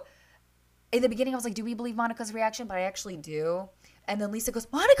 So in the beginning, I was like, do we believe Monica's reaction? But I actually do. And then Lisa goes,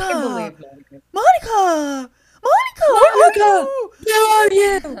 Monica! I believe Monica. Monica! Monica! Where are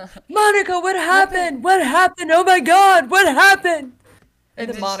you? Monica, what happened? What happened? Oh my God, what happened? And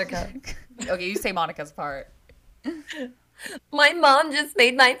then Monica. Okay, you say Monica's part. My mom just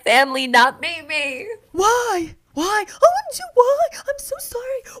made my family not me. Why? Why? Why? I'm so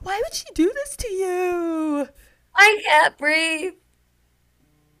sorry. Why would she do this to you? I can't breathe.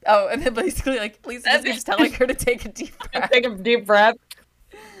 Oh, and then basically, like, Lisa just keeps telling her to take a deep breath. Take a deep breath.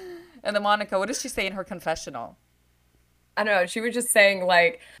 And then Monica, what does she say in her confessional? I don't know. She was just saying,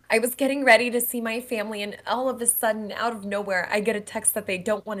 like, I was getting ready to see my family, and all of a sudden, out of nowhere, I get a text that they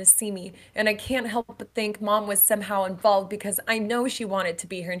don't want to see me. And I can't help but think mom was somehow involved because I know she wanted to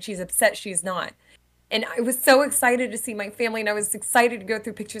be here, and she's upset she's not. And I was so excited to see my family, and I was excited to go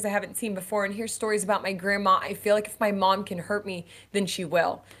through pictures I haven't seen before and hear stories about my grandma. I feel like if my mom can hurt me, then she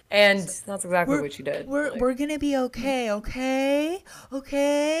will. And that's exactly what she did. We're gonna be okay, okay?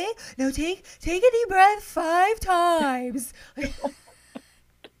 Okay? Now take a deep breath 5 times.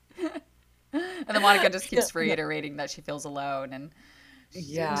 And then Monica just keeps reiterating that she feels alone and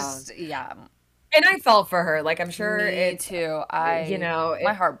yeah. And I felt for her. Like, I'm sure Me too.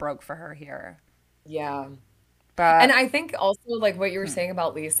 My heart broke for her here. Yeah. But And I think also, like, what you were saying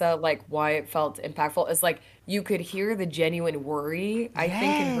about Lisa, like, why it felt impactful is, like, you could hear the genuine worry, I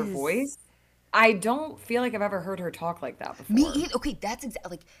think, in her Yes. voice. I don't feel like I've ever heard her talk like that before. Me either. Okay, that's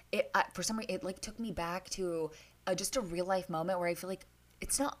exactly like it. For some reason, it like took me back to just a real life moment where I feel like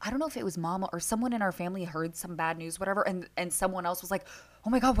it's not. I don't know if it was Mama or someone in our family heard some bad news, whatever, and someone else was like, "Oh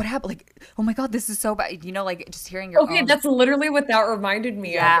my God, what happened? Like, oh my God, this is so bad." You know, like just hearing your Okay, own. that's literally what that reminded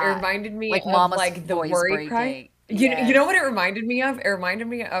me of. It Yeah, reminded me like of, Mama's like, the voice worry cry. breaking. You know Yes. what it reminded me of? It reminded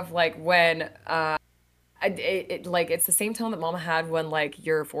me of, like, when like, it's the same tone that Mama had when, like,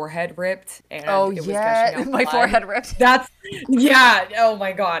 your forehead ripped and Oh it was gushing yeah, out my blood. forehead ripped. That's yeah. Oh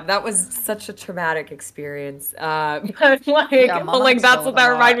my God, that was such a traumatic experience. But Yeah, Mama had to that's deal what with a that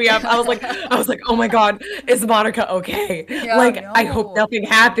lot. reminded me of. I was like, oh my God, is Monica okay? Yeah, Like, I hope no. nothing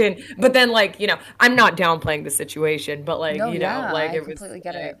happened. But then, like, I'm not downplaying the situation, but, like, No, yeah, like, I it was completely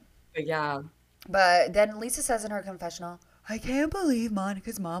get like, it. but yeah. But then Lisa says in her confessional, I can't believe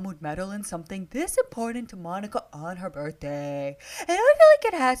Monica's mom would meddle in something this important to Monica on her birthday. And I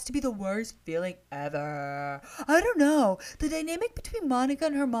feel like it has to be the worst feeling ever. I don't know. The dynamic between Monica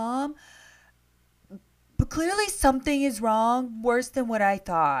and her mom, but clearly something is wrong, worse than what I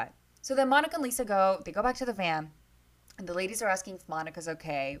thought. So then Monica and Lisa they go back to the van, and the ladies are asking if Monica's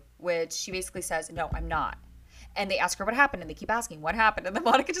okay, which she basically says, no, I'm not. And they ask her what happened, and they keep asking what happened. And then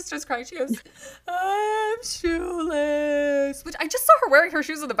Monica just starts crying. She goes, I'm shoeless. Which I just saw her wearing her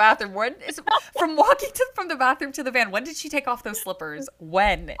shoes in the bathroom. From walking from the bathroom to the van, when did she take off those slippers?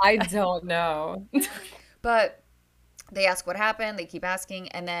 When? I don't know. But they ask what happened. They keep asking.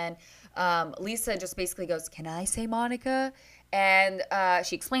 And then Lisa just basically goes, can I say Monica? And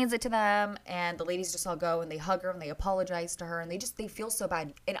she explains it to them, and the ladies just all go and they hug her and they apologize to her, and they feel so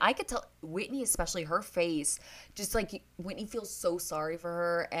bad. And I could tell Whitney, especially her face, just like Whitney feels so sorry for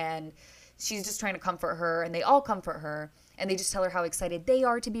her, and she's just trying to comfort her, and they all comfort her, and they just tell her how excited they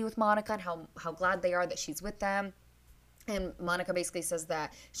are to be with Monica and how glad they are that she's with them. And Monica basically says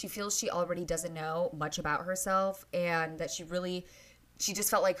that she feels she already doesn't know much about herself, and that she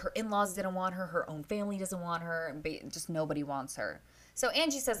just felt like her in-laws didn't want her, her own family doesn't want her, and just nobody wants her. So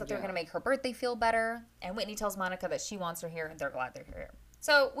Angie says that they're going to make her birthday feel better, and Whitney tells Monica that she wants her here, and they're glad they're here.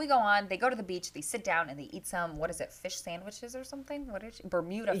 So we go on, they go to the beach, they sit down, and they eat some, what is it, fish sandwiches or something? What is it?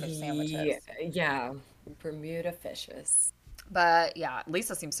 Bermuda fish sandwiches. Yeah, Bermuda fishes. But yeah,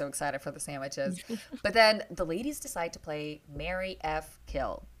 Lisa seems so excited for the sandwiches. But then the ladies decide to play Marry F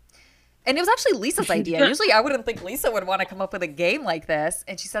Kill. And it was actually Lisa's idea. Usually I wouldn't think Lisa would want to come up with a game like this.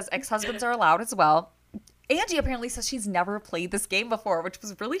 And she says ex-husbands are allowed as well. Angie apparently says she's never played this game before, which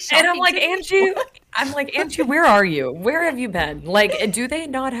was really shocking. And I'm like, to me. Angie, where are you? Where have you been? Like, do they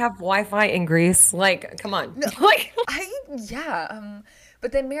not have Wi-Fi in Greece? Like, come on. No, Like,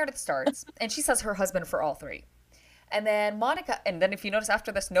 but then Meredith starts, and she says her husband for all three. And then Monica, and then if you notice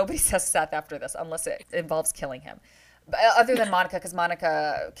after this, nobody says Seth after this, unless it involves killing him. But other than Monica, because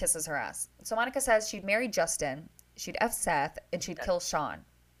Monica kisses her ass. So Monica says she'd marry Justin, she'd F Seth, and she'd kill Sean.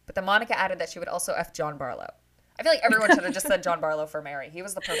 But then Monica added that she would also F John Barlow. I feel like everyone should have just said John Barlow for Mary. He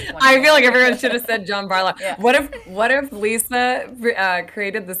was the perfect one. I feel like everyone should have said John Barlow. Yeah. What if Lisa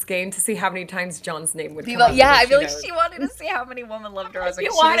created this game to see how many times John's name would come up? Yeah, I feel like she wanted to see how many women loved her. I was like,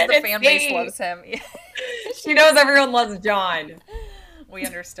 she knows the fan base loves him. She knows everyone loves John. We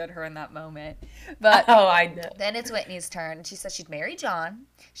understood her in that moment. But I did. Then it's Whitney's turn. And she says she'd marry John,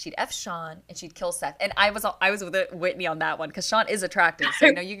 she'd F Sean, and she'd kill Seth. And I was with Whitney on that one because Sean is attractive. So,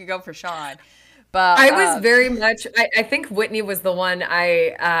 you could go for Sean. But I was very much, I think Whitney was the one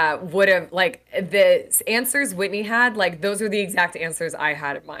I would have, like, the answers Whitney had, like, those were the exact answers I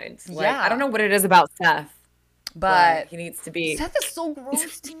had in mind. Like, I don't know what it is about Seth, but he needs to be. Seth is so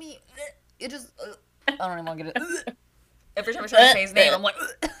gross to me. It just, I don't even want to get it. Every time I try to say his name, I'm like,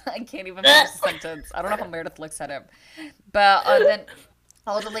 I can't even finish the sentence. I don't know how Meredith looks at him. But then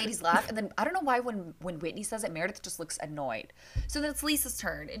all the ladies laugh. And then I don't know why when Whitney says it, Meredith just looks annoyed. So then it's Lisa's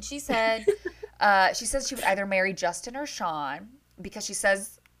turn. And she said, she would either marry Justin or Sean because she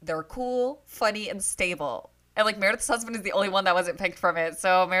says they're cool, funny, and stable. And like Meredith's husband is the only one that wasn't picked from it.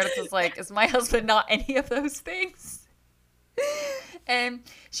 So Meredith was like, is my husband not any of those things? And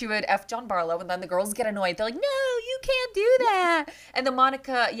she would F John Barlow, and then the girls get annoyed. They're like, no, you can't do that. And then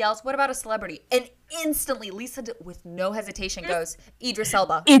Monica yells, what about a celebrity? And instantly, Lisa, with no hesitation, goes, Idris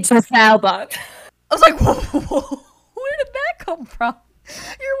Elba. Idris Elba. I was like, whoa, where did that come from?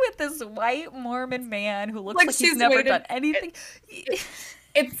 You're with this white Mormon man who looks like he's never done anything. It's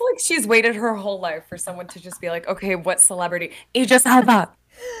like she's waited her whole life for someone to just be like, okay, what celebrity? Idris Elba.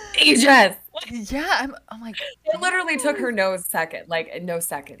 Idris. Yeah, I'm like, it literally took her no second.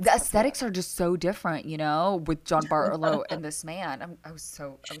 The aesthetics are just so different, with John Barlow and this man. I was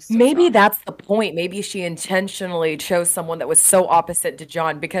so maybe shocked. That's the point. Maybe she intentionally chose someone that was so opposite to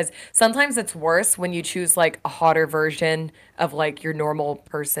John, because sometimes it's worse when you choose like a hotter version of like your normal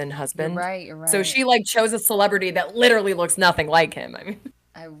person husband. You're right. So she like chose a celebrity that literally looks nothing like him. I mean,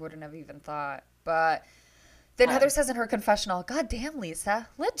 I wouldn't have even thought, but. Then Heather says in her confessional, God damn, Lisa,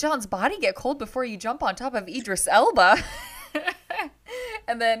 let John's body get cold before you jump on top of Idris Elba.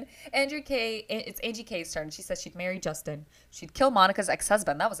 And then it's Angie K's turn. She says she'd marry Justin. She'd kill Monica's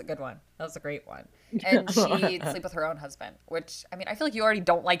ex-husband. That was a good one. That was a great one. And she'd sleep with her own husband, which, I mean, I feel like you already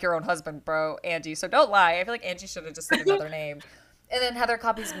don't like your own husband, bro, Angie. So don't lie. I feel like Angie should have just said another name. And then Heather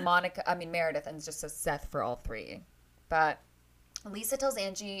copies Meredith and just says Seth for all three. But Lisa tells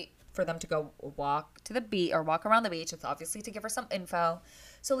Angie for them to go walk to the beach or walk around the beach. It's obviously to give her some info.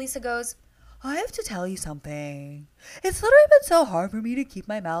 So Lisa goes, I have to tell you something. It's literally been so hard for me to keep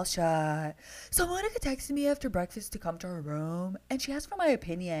my mouth shut. So Monica texted me after breakfast to come to her room, and she asked for my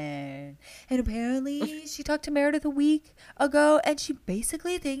opinion. And apparently she talked to Meredith a week ago, and she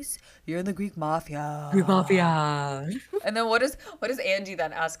basically thinks you're in the Greek Mafia. Greek Mafia. And then what does Angie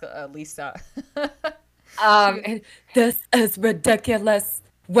then ask Lisa? This is ridiculous.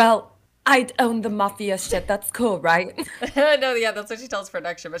 Well, I'd own the Mafia shit. That's cool, right? No, yeah, that's what she tells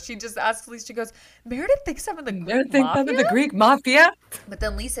production. But she just asks Lisa, she goes, Meredith thinks I'm in the Greek Mafia? But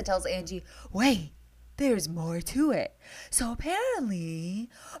then Lisa tells Angie, wait, there's more to it. So apparently,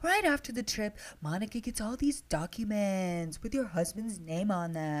 right after the trip, Monica gets all these documents with your husband's name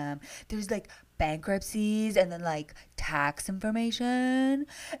on them. There's like bankruptcies and then like tax information.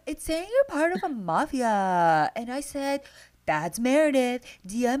 It's saying you're part of a mafia. And I said, that's Meredith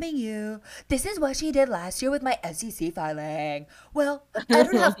DMing you. This is what she did last year with my SEC filing. Well, I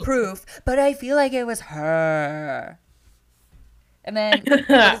don't have proof, but I feel like it was her. And then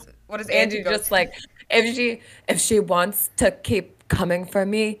what does Angie just like, if she wants to keep coming for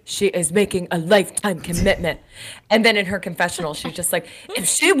me, she is making a lifetime commitment. And then in her confessional, she's just like, if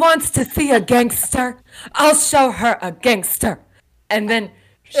she wants to see a gangster, I'll show her a gangster. And then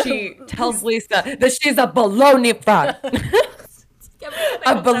she tells Lisa that she's a baloney fraud.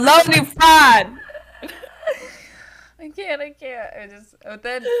 A baloney fraud. I can't.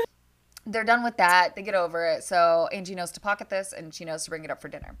 Then they're done with that. They get over it. So Angie knows to pocket this, and she knows to bring it up for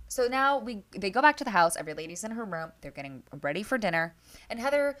dinner. So now they go back to the house. Every lady's in her room. They're getting ready for dinner. And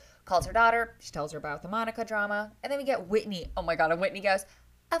Heather calls her daughter. She tells her about the Monica drama. And then we get Whitney. Oh my God. And Whitney goes,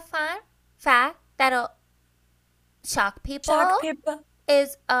 a fun fact that'll shock people.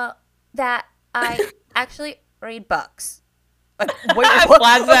 Is that I actually read books. Like,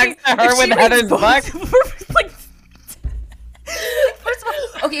 flashbacks to her with Heather's books. Like, first of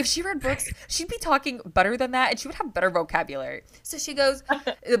all, okay, if she read books, she'd be talking better than that, and she would have better vocabulary. So she goes,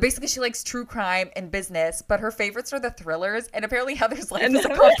 basically, she likes true crime and business, but her favorites are the thrillers, and apparently Heather's life is a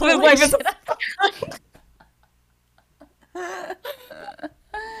compilation.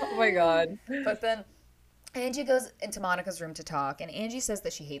 Oh my my God. But then Angie goes into Monica's room to talk, and Angie says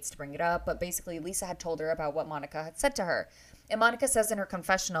that she hates to bring it up, but basically Lisa had told her about what Monica had said to her. And Monica says in her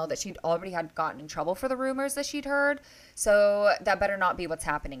confessional that she'd already had gotten in trouble for the rumors that she'd heard, so that better not be what's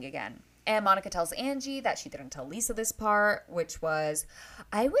happening again. And Monica tells Angie that she didn't tell Lisa this part, which was,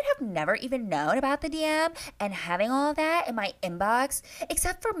 I would have never even known about the DM and having all of that in my inbox,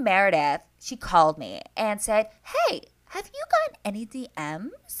 except for Meredith. She called me and said, hey, have you gotten any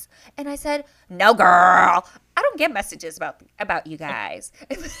DMs? And I said, no, girl. I don't get messages about you guys.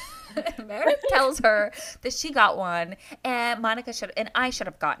 Meredith tells her that she got one, and I should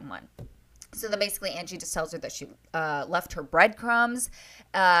have gotten one. So then basically Angie just tells her that she left her breadcrumbs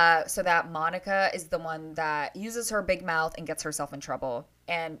so that Monica is the one that uses her big mouth and gets herself in trouble.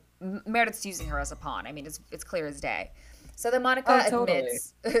 And Meredith's using her as a pawn. I mean, it's clear as day. So then Monica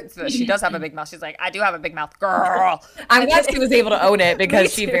admits that she does have a big mouth. She's like, I do have a big mouth, girl. I'm glad she was able to own it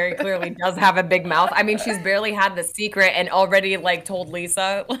because she very clearly does have a big mouth. I mean, she's barely had the secret and already like told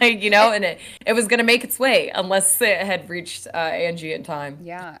Lisa, like, and it was going to make its way unless it had reached Angie in time.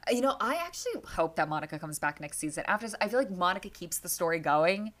 Yeah. I actually hope that Monica comes back next season. I feel like Monica keeps the story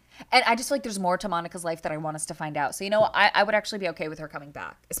going. And I just feel like there's more to Monica's life that I want us to find out. So, I would actually be okay with her coming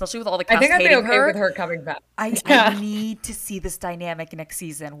back, especially with all the cast I think I'd be okay her. with her coming back. I need to see this dynamic next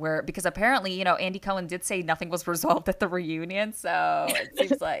season because apparently, Andy Cohen did say nothing was resolved at the reunion. So it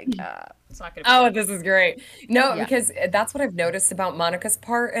seems like it's not going to be this is great. No, because that's what I've noticed about Monica's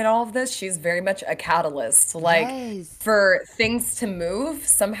part in all of this. She's very much a catalyst. Like for things to move,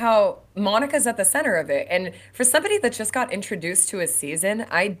 somehow Monica's at the center of it. And for somebody that just got introduced to a season,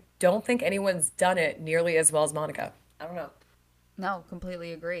 I don't think anyone's done it nearly as well as Monica. I don't know. No,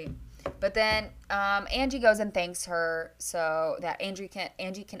 completely agree. But then Angie goes and thanks her so that Angie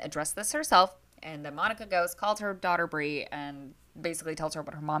can address this herself. And then Monica calls her daughter Bree, and basically tells her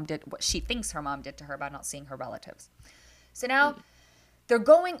what she thinks her mom did to her by not seeing her relatives. So now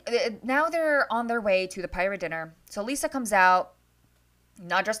they're on their way to the pirate dinner. So Lisa comes out,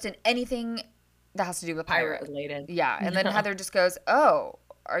 not dressed in anything that has to do with pirate related. Yeah, and then Heather just goes, oh,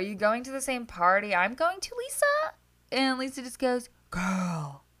 are you going to the same party I'm going to, Lisa? And Lisa just goes,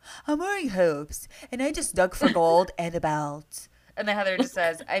 girl, I'm wearing hoops, and I just dug for gold and a belt. And then Heather just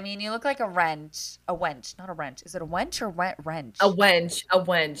says, I mean, you look like a wench, not a wrench. Is it a wench or wrench? A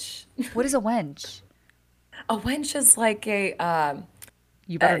wench. What is a wench? A wench is like a,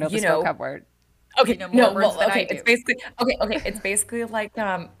 you better know this vocab word. Okay, it's basically like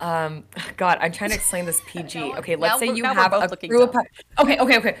God, I'm trying to explain this PG. Okay, let's say you have a crew of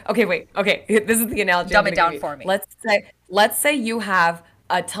wait. This is the analogy. Dumb it down for me. Let's say you have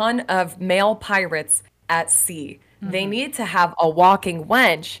a ton of male pirates at sea. Mm-hmm. They need to have a walking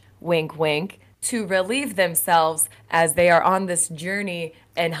wench, wink wink, to relieve themselves as they are on this journey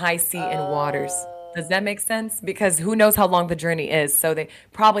in high sea and waters. Does that make sense? Because who knows how long the journey is. So they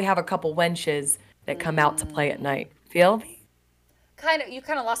probably have a couple wenches that come out to play at night. Feel me? You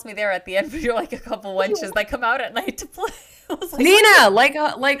kind of lost me there at the end. But you're like a couple wenches that come out at night to play. I was like, Nina,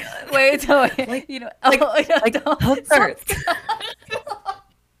 wait, hookers.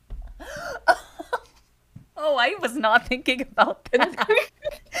 Oh, I was not thinking about that.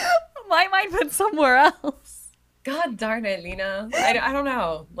 My mind went somewhere else. God darn it, Lena. I don't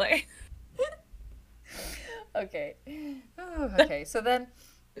know. Okay. Okay. So then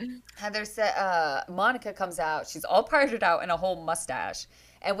Heather said, Monica comes out. She's all parted out in a whole mustache.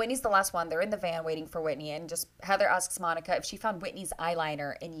 And Whitney's the last one. They're in the van waiting for Whitney. And just Heather asks Monica if she found Whitney's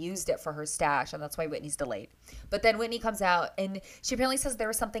eyeliner and used it for her stash. And that's why Whitney's delayed. But then Whitney comes out and she apparently says there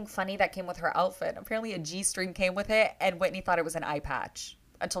was something funny that came with her outfit. Apparently a G-string came with it. And Whitney thought it was an eye patch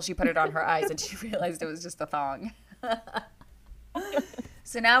until she put it on her eyes and she realized it was just a thong.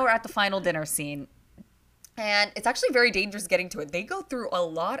 So now we're at the final dinner scene. And it's actually very dangerous getting to it. They go through a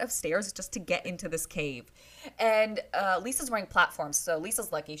lot of stairs just to get into this cave. And Lisa's wearing platforms, so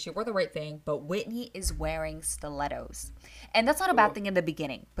Lisa's lucky. She wore the right thing, but Whitney is wearing stilettos. And that's not a bad thing in the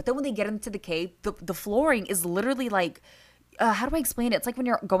beginning. But then when they get into the cave, the flooring is literally like, how do I explain it? It's like when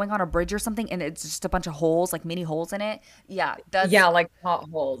you're going on a bridge or something and it's just a bunch of holes, like mini holes in it. Yeah. Like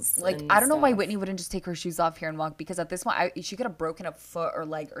potholes. Like, I don't know why Whitney wouldn't just take her shoes off here and walk, because at this point, she could have broken a foot or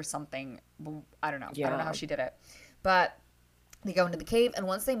leg or something. I don't know. Yeah. I don't know how she did it. But they go into the cave, and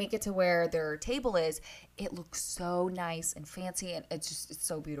once they make it to where their table is, it looks so nice and fancy, and it's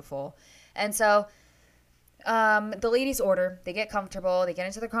so beautiful. And so the ladies order, they get comfortable, they get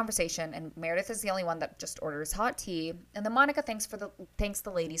into their conversation, and Meredith is the only one that just orders hot tea. And then Monica thanks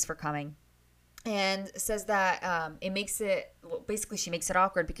the ladies for coming. and says that it makes it well, basically she makes it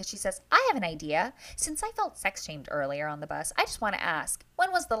awkward because she says, I have an idea. Since I felt sex shamed earlier on the bus, I just want to ask,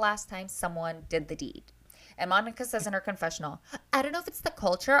 when was the last time someone did the deed? And Monica says in her confessional, I don't know if it's the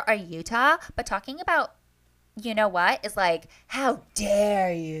culture or Utah, but talking about you know what is like, how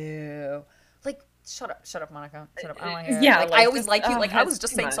dare you? Like, shut up, Monica. Shut up. I don't want to hear it. Yeah, Like, I like always just like you. Like, I was it's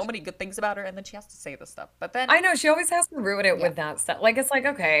just too saying much. so many good things about her, and then she has to say this stuff. But then, I know she always has to ruin it yeah. with that stuff. Like it's like,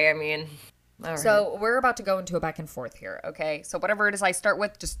 okay, I mean, all right. So we're about to go into a back and forth here, okay? So whatever it is I start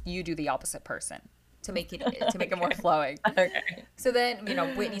with, just you do the opposite person to make it more flowing. Okay. So then,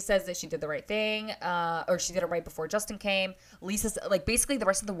 Whitney says that she did the right thing, or she did it right before Justin came. Lisa's like basically the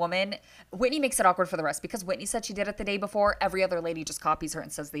rest of the woman. Whitney makes it awkward for the rest because Whitney said she did it the day before. Every other lady just copies her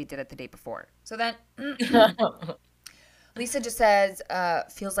and says they did it the day before. So then Lisa just says,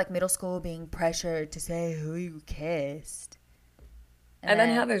 feels like middle school being pressured to say who you kissed. And then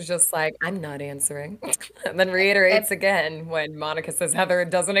Heather's just like, I'm not answering. And then reiterates and again when Monica says Heather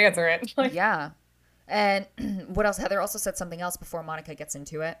doesn't answer it. Like, yeah. And what else? Heather also said something else before Monica gets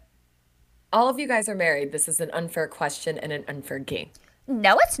into it. all of you guys are married. This is an unfair question and an unfair game.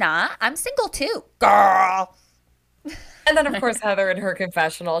 No, it's not. I'm single too. Girl. And then, of course, Heather in her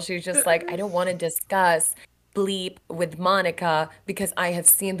confessional, she's just like, I don't want to discuss bleep with Monica because I have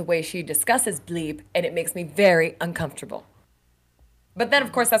seen the way she discusses bleep and it makes me very uncomfortable. But then,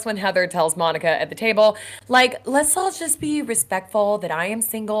 of course, that's when Heather tells Monica at the table, like, let's all just be respectful that I am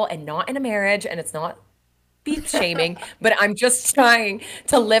single and not in a marriage and it's not beef shaming, but I'm just trying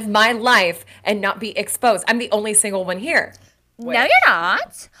to live my life and not be exposed. I'm the only single one here. No, you're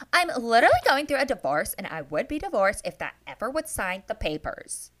not. I'm literally going through a divorce, and I would be divorced if that ever would sign the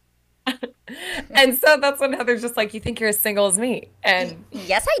papers. And so that's when Heather's just like, you think you're as single as me. And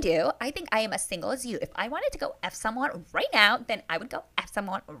Yes, I do. I think I am as single as you. If I wanted to go F someone right now, then I would go F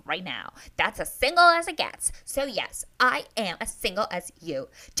someone right now. That's as single as it gets. So, yes, I am as single as you.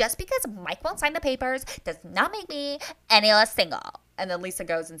 Just because Mike won't sign the papers does not make me any less single. And then Lisa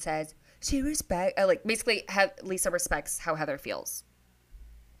goes and says, basically, Lisa respects how Heather feels.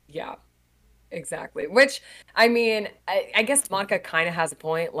 yeah, exactly. Which, I mean, I guess Monica kind of has a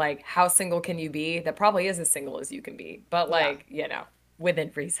point. Like, how single can you be? That probably is as single as you can be. But, Yeah. like,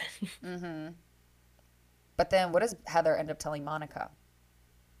 within reason. But then what does Heather end up telling Monica?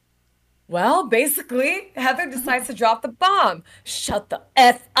 Well, basically, Heather decides to drop the bomb. Shut the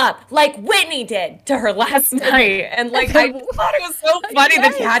F up, like Whitney did to her last night. And like, I then- thought it was so funny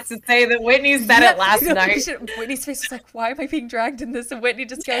that you had Yes. to say that Whitney said it last night. Whitney's face was like, why am I being dragged in this? And Whitney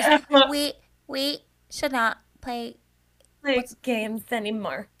just goes, we should not play. Like games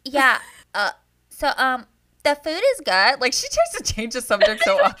anymore. Yeah. The food is good. Like she tries to change the subject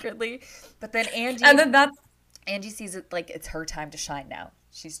so awkwardly. But then And then that's Angie sees it like it's her time to shine now.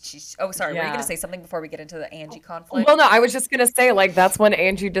 She's oh sorry, were you yeah. gonna say something before we get into the Angie conflict? Well, no, I was just gonna say like that's when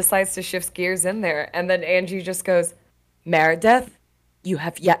Angie decides to shift gears in there, and then Angie just goes, Meredith, you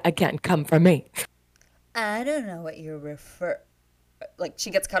have yet again come for me. I don't know what you refer. Like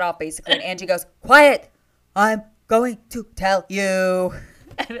she gets cut off basically, and Angie goes, "Quiet! I'm going to tell you."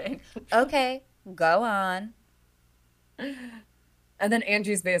 Okay, go on. And then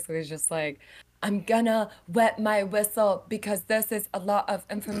Angie's basically just like, I'm gonna wet my whistle because this is a lot of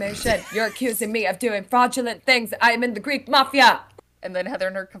information. You're accusing me of doing fraudulent things. I'm in the Greek mafia. And then Heather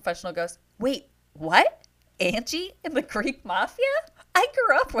in her confessional goes, "Wait, what? Angie in the Greek mafia? I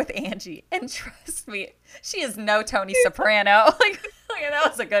grew up with Angie, and trust me, she is no Tony Soprano." Like that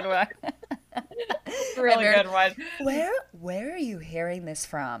was a good one. Really And good one. Where are you hearing this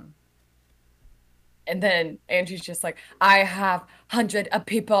from? And then Angie's just like, I have hundreds of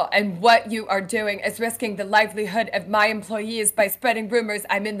people, and what you are doing is risking the livelihood of my employees by spreading rumors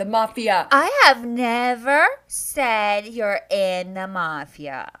I'm in the mafia. I have never said you're in the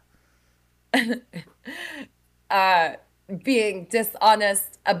mafia. Being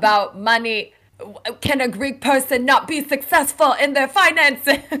dishonest about money. Can a Greek person not be successful in their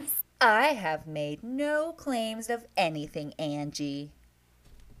finances? I have made no claims of anything, Angie.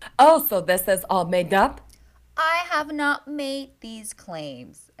 Oh, so this is all made up? I have not made these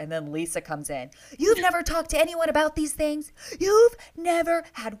claims. And then Lisa comes in. You've never talked to anyone about these things? You've never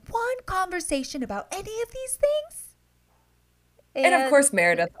had one conversation about any of these things? And of course,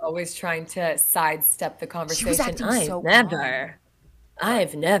 Meredith always trying to sidestep the conversation. acting so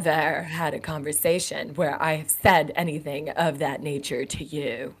I've never had a conversation where I have said anything of that nature to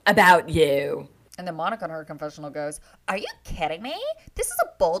you, about you. And then Monica in her confessional goes, "Are you kidding me? This is a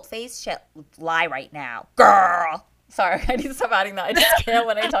bold-faced shit lie right now. Girl." Sorry, I need to stop adding that. I just can't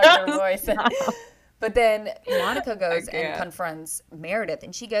when I talk in her voice. But then Monica goes and can't. confronts Meredith,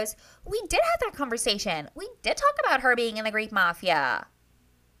 and she goes, we did have that conversation. We did talk about her being in the Greek Mafia.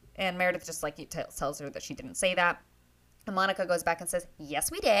 And Meredith just like tells her that she didn't say that. And Monica goes back and says,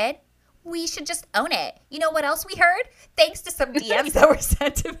 yes, we did. We should just own it. You know what else we heard? Thanks to some DMs that were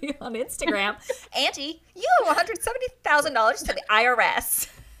sent to me on Instagram. Angie, you owe $170,000 to the IRS.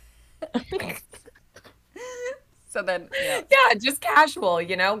 So then, yeah, just casual,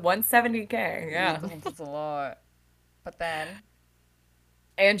 $170K. Yeah. That's a lot. But then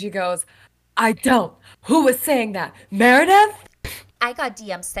Angie goes, I don't. Who was saying that? Meredith? I got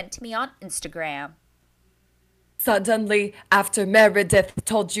DMs sent to me on Instagram. Suddenly, after Meredith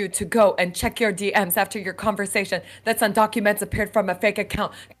told you to go and check your DMs after your conversation that some documents appeared from a fake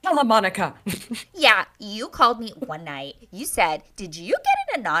account. Tell her, Monica. Yeah, you called me one night. You said, did you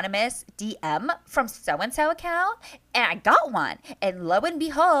get an anonymous DM from so-and-so account? And I got one. And lo and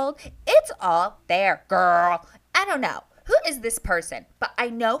behold, it's all there, girl. I don't know. Who is this person? But I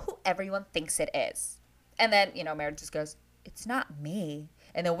know who everyone thinks it is. And then, Meredith just goes, it's not me.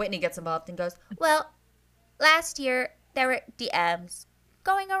 And then Whitney gets involved and goes, well, last year, there were DMs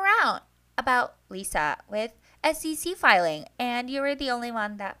going around about Lisa with SEC filing, and you were the only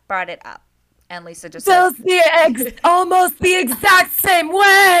one that brought it up. And Lisa just feels almost the exact same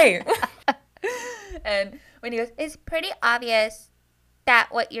way. And when he goes, it's pretty obvious that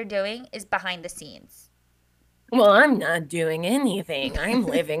what you're doing is behind the scenes. Well, I'm not doing anything. I'm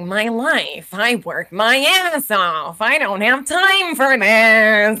living my life. I work my ass off. I don't have time for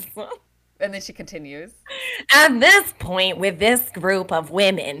this. And then she continues. At this point, with this group of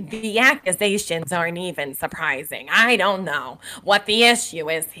women, the accusations aren't even surprising. I don't know what the issue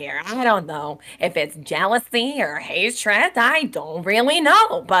is here. I don't know if it's jealousy or hatred. I don't really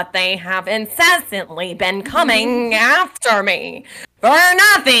know. But they have incessantly been coming after me for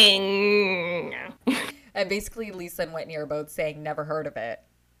nothing. And basically, Lisa and Whitney are both saying, never heard of it.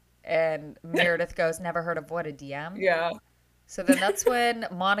 And Meredith goes, never heard of what, a DM? Yeah. So then that's when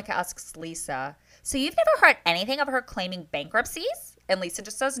Monica asks Lisa, so you've never heard anything of her claiming bankruptcies? And Lisa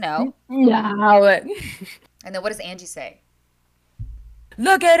just says no. No. And then what does Angie say?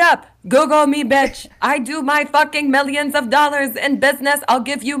 Look it up. Google me, bitch. I do my fucking millions of dollars in business. I'll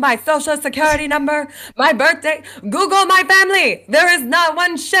give you my social security number, my birthday. Google my family. There is not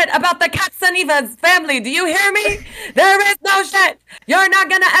one shit about the Katsaniva's family. Do you hear me? There is no shit. You're not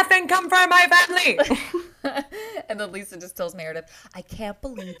gonna effing come for my family. And then Lisa just tells Meredith, I can't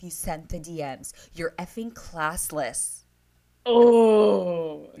believe you sent the DMs. You're effing classless.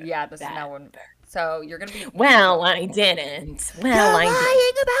 Oh. Yeah, this is now one. So you're going to be... Well, I didn't. Well, You're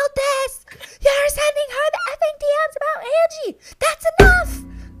lying about this. You're sending her the effing DMs about Angie. That's enough.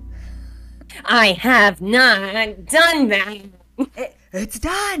 I have not done that. It's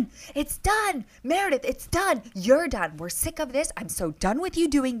done. It's done. Meredith, it's done. You're done. We're sick of this. I'm so done with you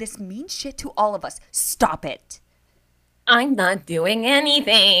doing this mean shit to all of us. Stop it. I'm not doing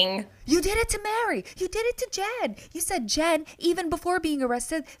anything. You did it to Mary. You did it to Jen. You said Jen, even before being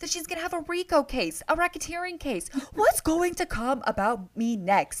arrested, that she's going to have a RICO case, a racketeering case. What's going to come about me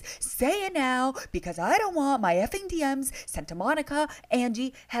next? Say it now, because I don't want my effing DMs sent to Monica,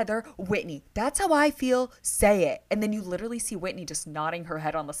 Angie, Heather, Whitney. That's how I feel. Say it. And then you literally see Whitney just nodding her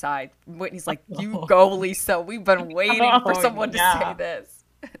head on the side. Whitney's like, you go, Lisa. We've been waiting for someone to say this.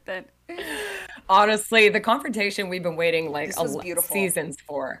 Then honestly, the confrontation we've been waiting like seasons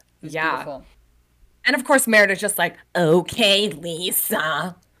for. Yeah. Beautiful. And of course Meredith's just like, okay,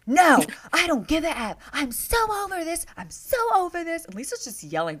 Lisa. No, I don't give a F. I'm so over this. I'm so over this. And Lisa's just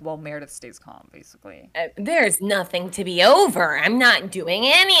yelling while Meredith stays calm, basically. There's nothing to be over. I'm not doing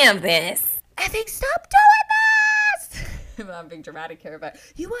any of this. Effing stop doing this! I'm being dramatic here, but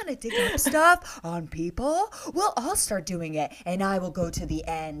you want to dig up stuff on people? Well, I'll start doing it, and I will go to the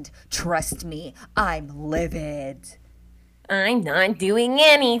end. Trust me, I'm livid. I'm not doing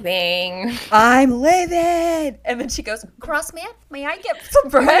anything. I'm livid. And then she goes, Crossman, may I get some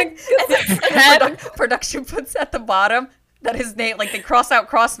bread? And then production puts at the bottom that his name, like they cross out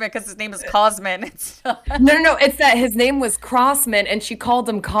Crossman because his name is Cosman. It's not. No, it's that his name was Crossman and she called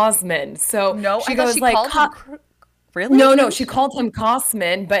him Cosman. So no, she goes like, really? No, she called him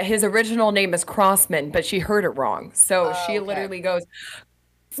Cosman, but his original name is Crossman, but she heard it wrong. So she literally goes,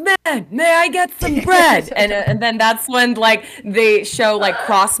 man, may I get some bread? and then that's when like they show like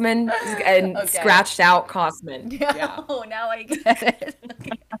Crossman and scratched out Cosman. Yeah. Oh, now I get it.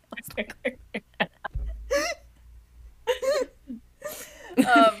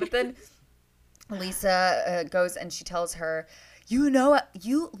 But then Lisa goes and she tells her,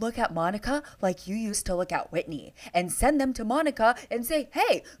 you look at Monica like you used to look at Whitney and send them to Monica and say,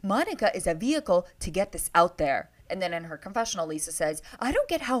 hey, Monica is a vehicle to get this out there. And then in her confessional, Lisa says, I don't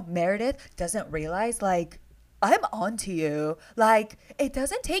get how Meredith doesn't realize, like, I'm onto you. Like, it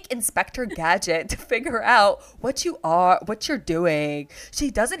doesn't take Inspector Gadget to figure out what you're doing. She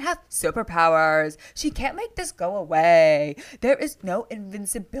doesn't have superpowers. She can't make this go away. There is no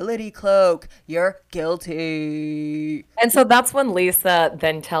invincibility cloak. You're guilty. And so that's when Lisa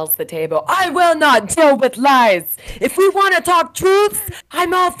then tells the table, I will not deal with lies. If we want to talk truths,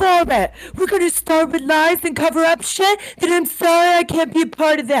 I'm all for it. We're going to start with lies and cover up shit, then I'm sorry I can't be a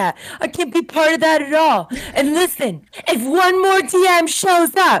part of that. I can't be part of that at all. And listen, if one more DM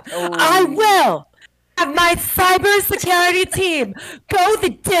shows up, I will have my cybersecurity team go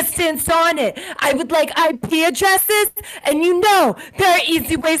the distance on it. I would like IP addresses, and there are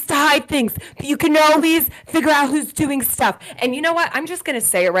easy ways to hide things, but you can always figure out who's doing stuff. And you know what? I'm just going to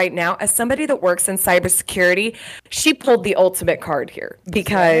say it right now. As somebody that works in cybersecurity, she pulled the ultimate card here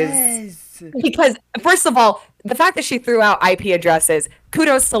because first of all, the fact that she threw out IP addresses,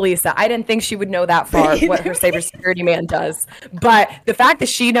 kudos to Lisa. I didn't think she would know that far what her cybersecurity man does. But the fact that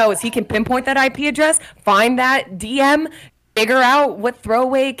she knows he can pinpoint that IP address, find that DM, figure out what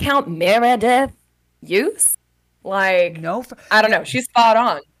throwaway account Meredith used, like, I don't know. She's spot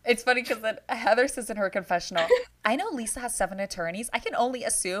on. It's funny because then Heather says in her confessional, I know Lisa has 7 attorneys. I can only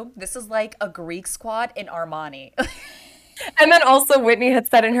assume this is like a Greek squad in Armani. And then also Whitney had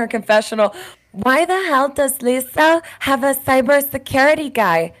said in her confessional, why the hell does Lisa have a cybersecurity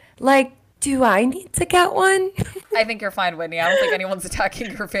guy? Like, do I need to get one? I think you're fine, Whitney. I don't think anyone's attacking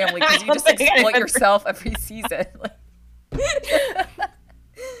your family because you just exploit yourself every season.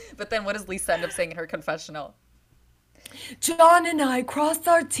 But then what does Lisa end up saying in her confessional? John and I cross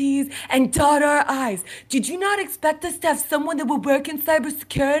our T's and dot our I's. Did you not expect us to have someone that would work in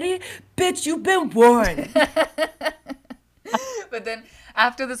cybersecurity? Bitch, you've been warned. But then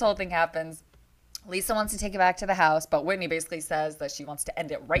after this whole thing happens, Lisa wants to take it back to the house, but Whitney basically says that she wants to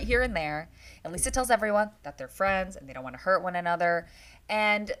end it right here and there. And Lisa tells everyone that they're friends and they don't want to hurt one another.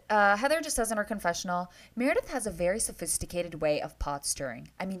 And Heather just says in her confessional, Meredith has a very sophisticated way of pot stirring.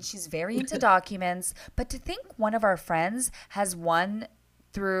 I mean, she's very into documents, but to think one of our friends has won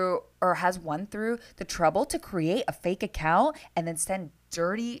through the trouble to create a fake account and then send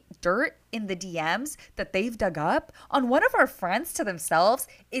dirty dirt in the DMs that they've dug up on one of our friends to themselves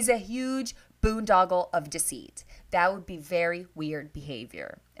is a huge boondoggle of deceit. That would be very weird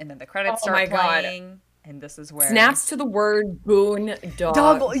behavior. And then the credits start playing. And this is where snaps to the word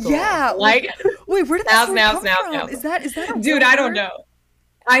boondoggle. Yeah. Like, wait, where did that come from? Is that a dude? I don't know.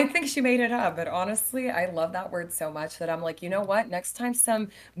 I think she made it up, but honestly, I love that word so much that I'm like, you know what? Next time some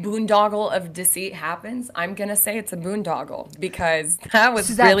boondoggle of deceit happens, I'm gonna say it's a boondoggle because that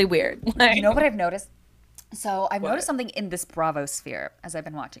was really weird. Like, you know what I've noticed? So I've noticed something in this Bravo sphere as I've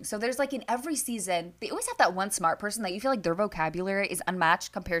been watching. So there's like in every season, they always have that one smart person that you feel like their vocabulary is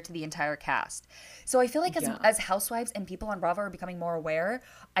unmatched compared to the entire cast. So I feel like as housewives and people on Bravo are becoming more aware,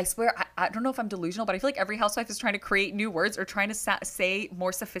 I swear, I don't know if I'm delusional, but I feel like every housewife is trying to create new words or trying to say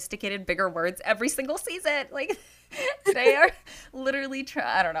more sophisticated, bigger words every single season. Like they are literally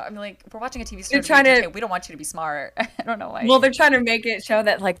I don't know. I mean, like we're watching a TV show. We don't want you to be smart. I don't know why. Well, they're trying to make it show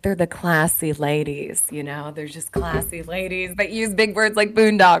that like they're the classy ladies, you know? They're just classy ladies that use big words like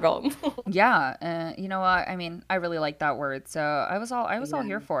boondoggle. Yeah, you know what? I mean, I really like that word, so I was all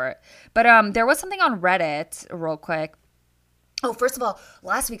here for it. But there was something on Reddit real quick. Oh, first of all,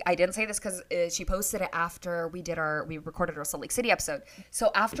 last week I didn't say this because she posted it after we recorded our Salt Lake City episode. So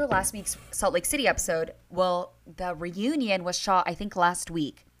after last week's Salt Lake City episode, well, the reunion was shot I think last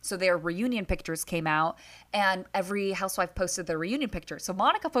week. So their reunion pictures came out, and every housewife posted their reunion picture. So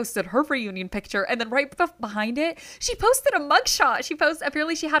Monica posted her reunion picture, and then right behind it, she posted a mugshot.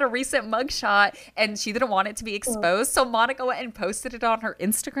 Apparently she had a recent mugshot, and she didn't want it to be exposed. So Monica went and posted it on her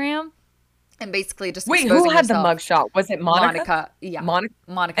Instagram. And basically just who had the mugshot? Was it Monica? Yeah. Monica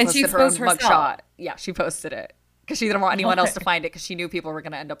and posted her own mugshot. Yeah, she posted it because she didn't want anyone else to find it because she knew people were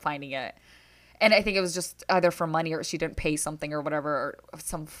going to end up finding it. And I think it was just either for money or she didn't pay something or whatever, or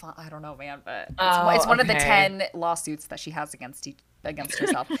I don't know, man. But it's one of the 10 lawsuits that she has against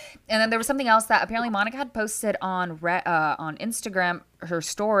herself. And then there was something else that apparently Monica had posted on Instagram, her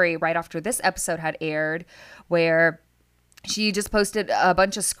story right after this episode had aired, where She just posted a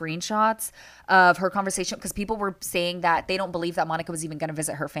bunch of screenshots of her conversation because people were saying that they don't believe that Monica was even going to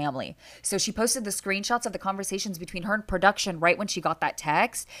visit her family. So she posted the screenshots of the conversations between her and production right when she got that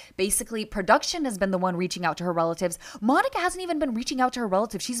text. Basically, production has been the one reaching out to her relatives. Monica hasn't even been reaching out to her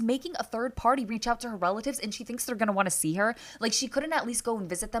relatives. She's making a third party reach out to her relatives, and she thinks they're going to want to see her. Like, she couldn't at least go and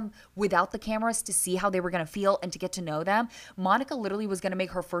visit them without the cameras to see how they were going to feel and to get to know them. Monica literally was going to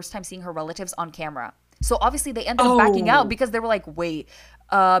make her first time seeing her relatives on camera. So obviously they ended up backing out because they were like, wait,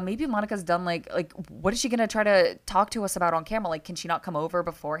 maybe Monica's done like what is she gonna try to talk to us about on camera? Like, can she not come over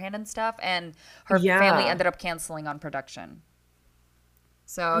beforehand and stuff? And her family ended up canceling on production.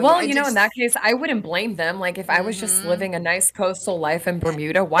 So Well, in that case, I wouldn't blame them. Like, if I was just living a nice coastal life in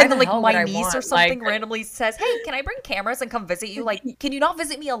Bermuda, why and the then, like, hell would my I niece want or something like randomly says, "Hey, can I bring cameras and come visit you? Like, can you not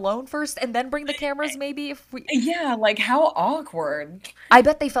visit me alone first and then bring the cameras? Maybe if we." Yeah, like how awkward. I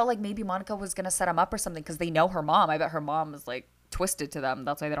bet they felt like maybe Monica was gonna set them up or something because they know her mom. I bet her mom is like twisted to them.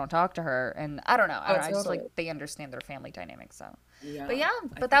 That's why they don't talk to her. And I don't know. I Totally. just like they understand their family dynamic. So, Yeah,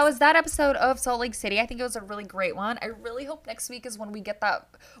 but that was that episode of Salt Lake City. I think it was a really great one. I really hope next week is when we get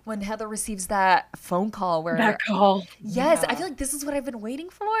when Heather receives that phone call where that call. Yes, I feel like this is what I've been waiting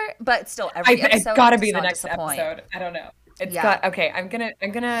for. But still, every episode it's got to does be the not next disappoint. episode. I don't know. Okay. I'm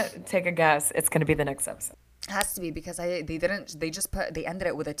gonna take a guess. It's gonna be the next episode. Has to be because they ended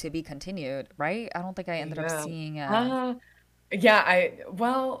it with a to be continued, right? I don't think I ended up seeing no,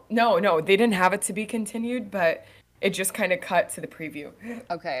 they didn't have it to be continued, but it just kind of cut to the preview.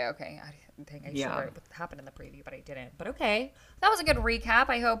 Okay. I think I saw what happened in the preview, but I didn't. But okay, that was a good recap.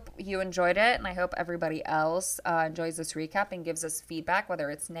 I hope you enjoyed it, and I hope everybody else enjoys this recap and gives us feedback, whether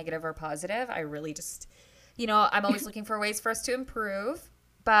it's negative or positive. I really just, I'm always looking for ways for us to improve.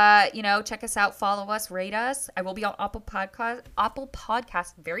 But, check us out, follow us, rate us. I will be on Apple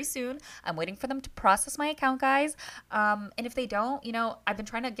Podcast very soon. I'm waiting for them to process my account, guys. And if they don't, I've been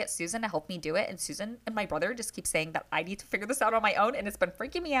trying to get Susan to help me do it. And Susan and my brother just keep saying that I need to figure this out on my own. And it's been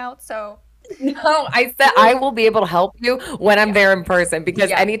freaking me out. So no, I said I will be able to help you when I'm there in person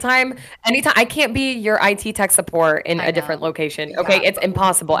because anytime I can't be your IT tech support in a different location. Okay, it's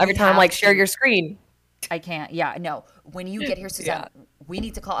impossible. Every time I'm like, share your screen. I can't. Yeah, no. When you get here, Suzanne, we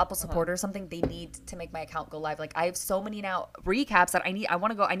need to call Apple support or something. They need to make my account go live. Like, I have so many now recaps that I need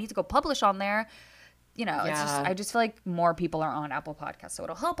to go publish on there. It's just, I just feel like more people are on Apple Podcasts, so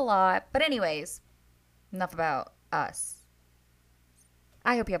it'll help a lot. But anyways, enough about us.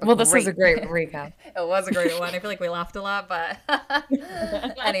 I hope you have this was a great recap. It was a great one. I feel like we laughed a lot, but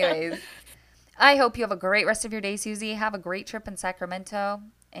anyways, I hope you have a great rest of your day, Susie. Have a great trip in Sacramento.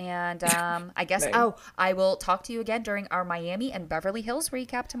 And I guess, I will talk to you again during our Miami and Beverly Hills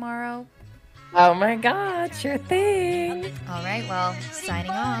recap tomorrow. Oh my God, sure thing. All right, well, signing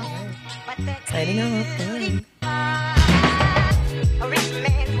off. Signing off. Bye. A rich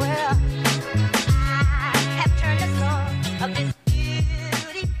man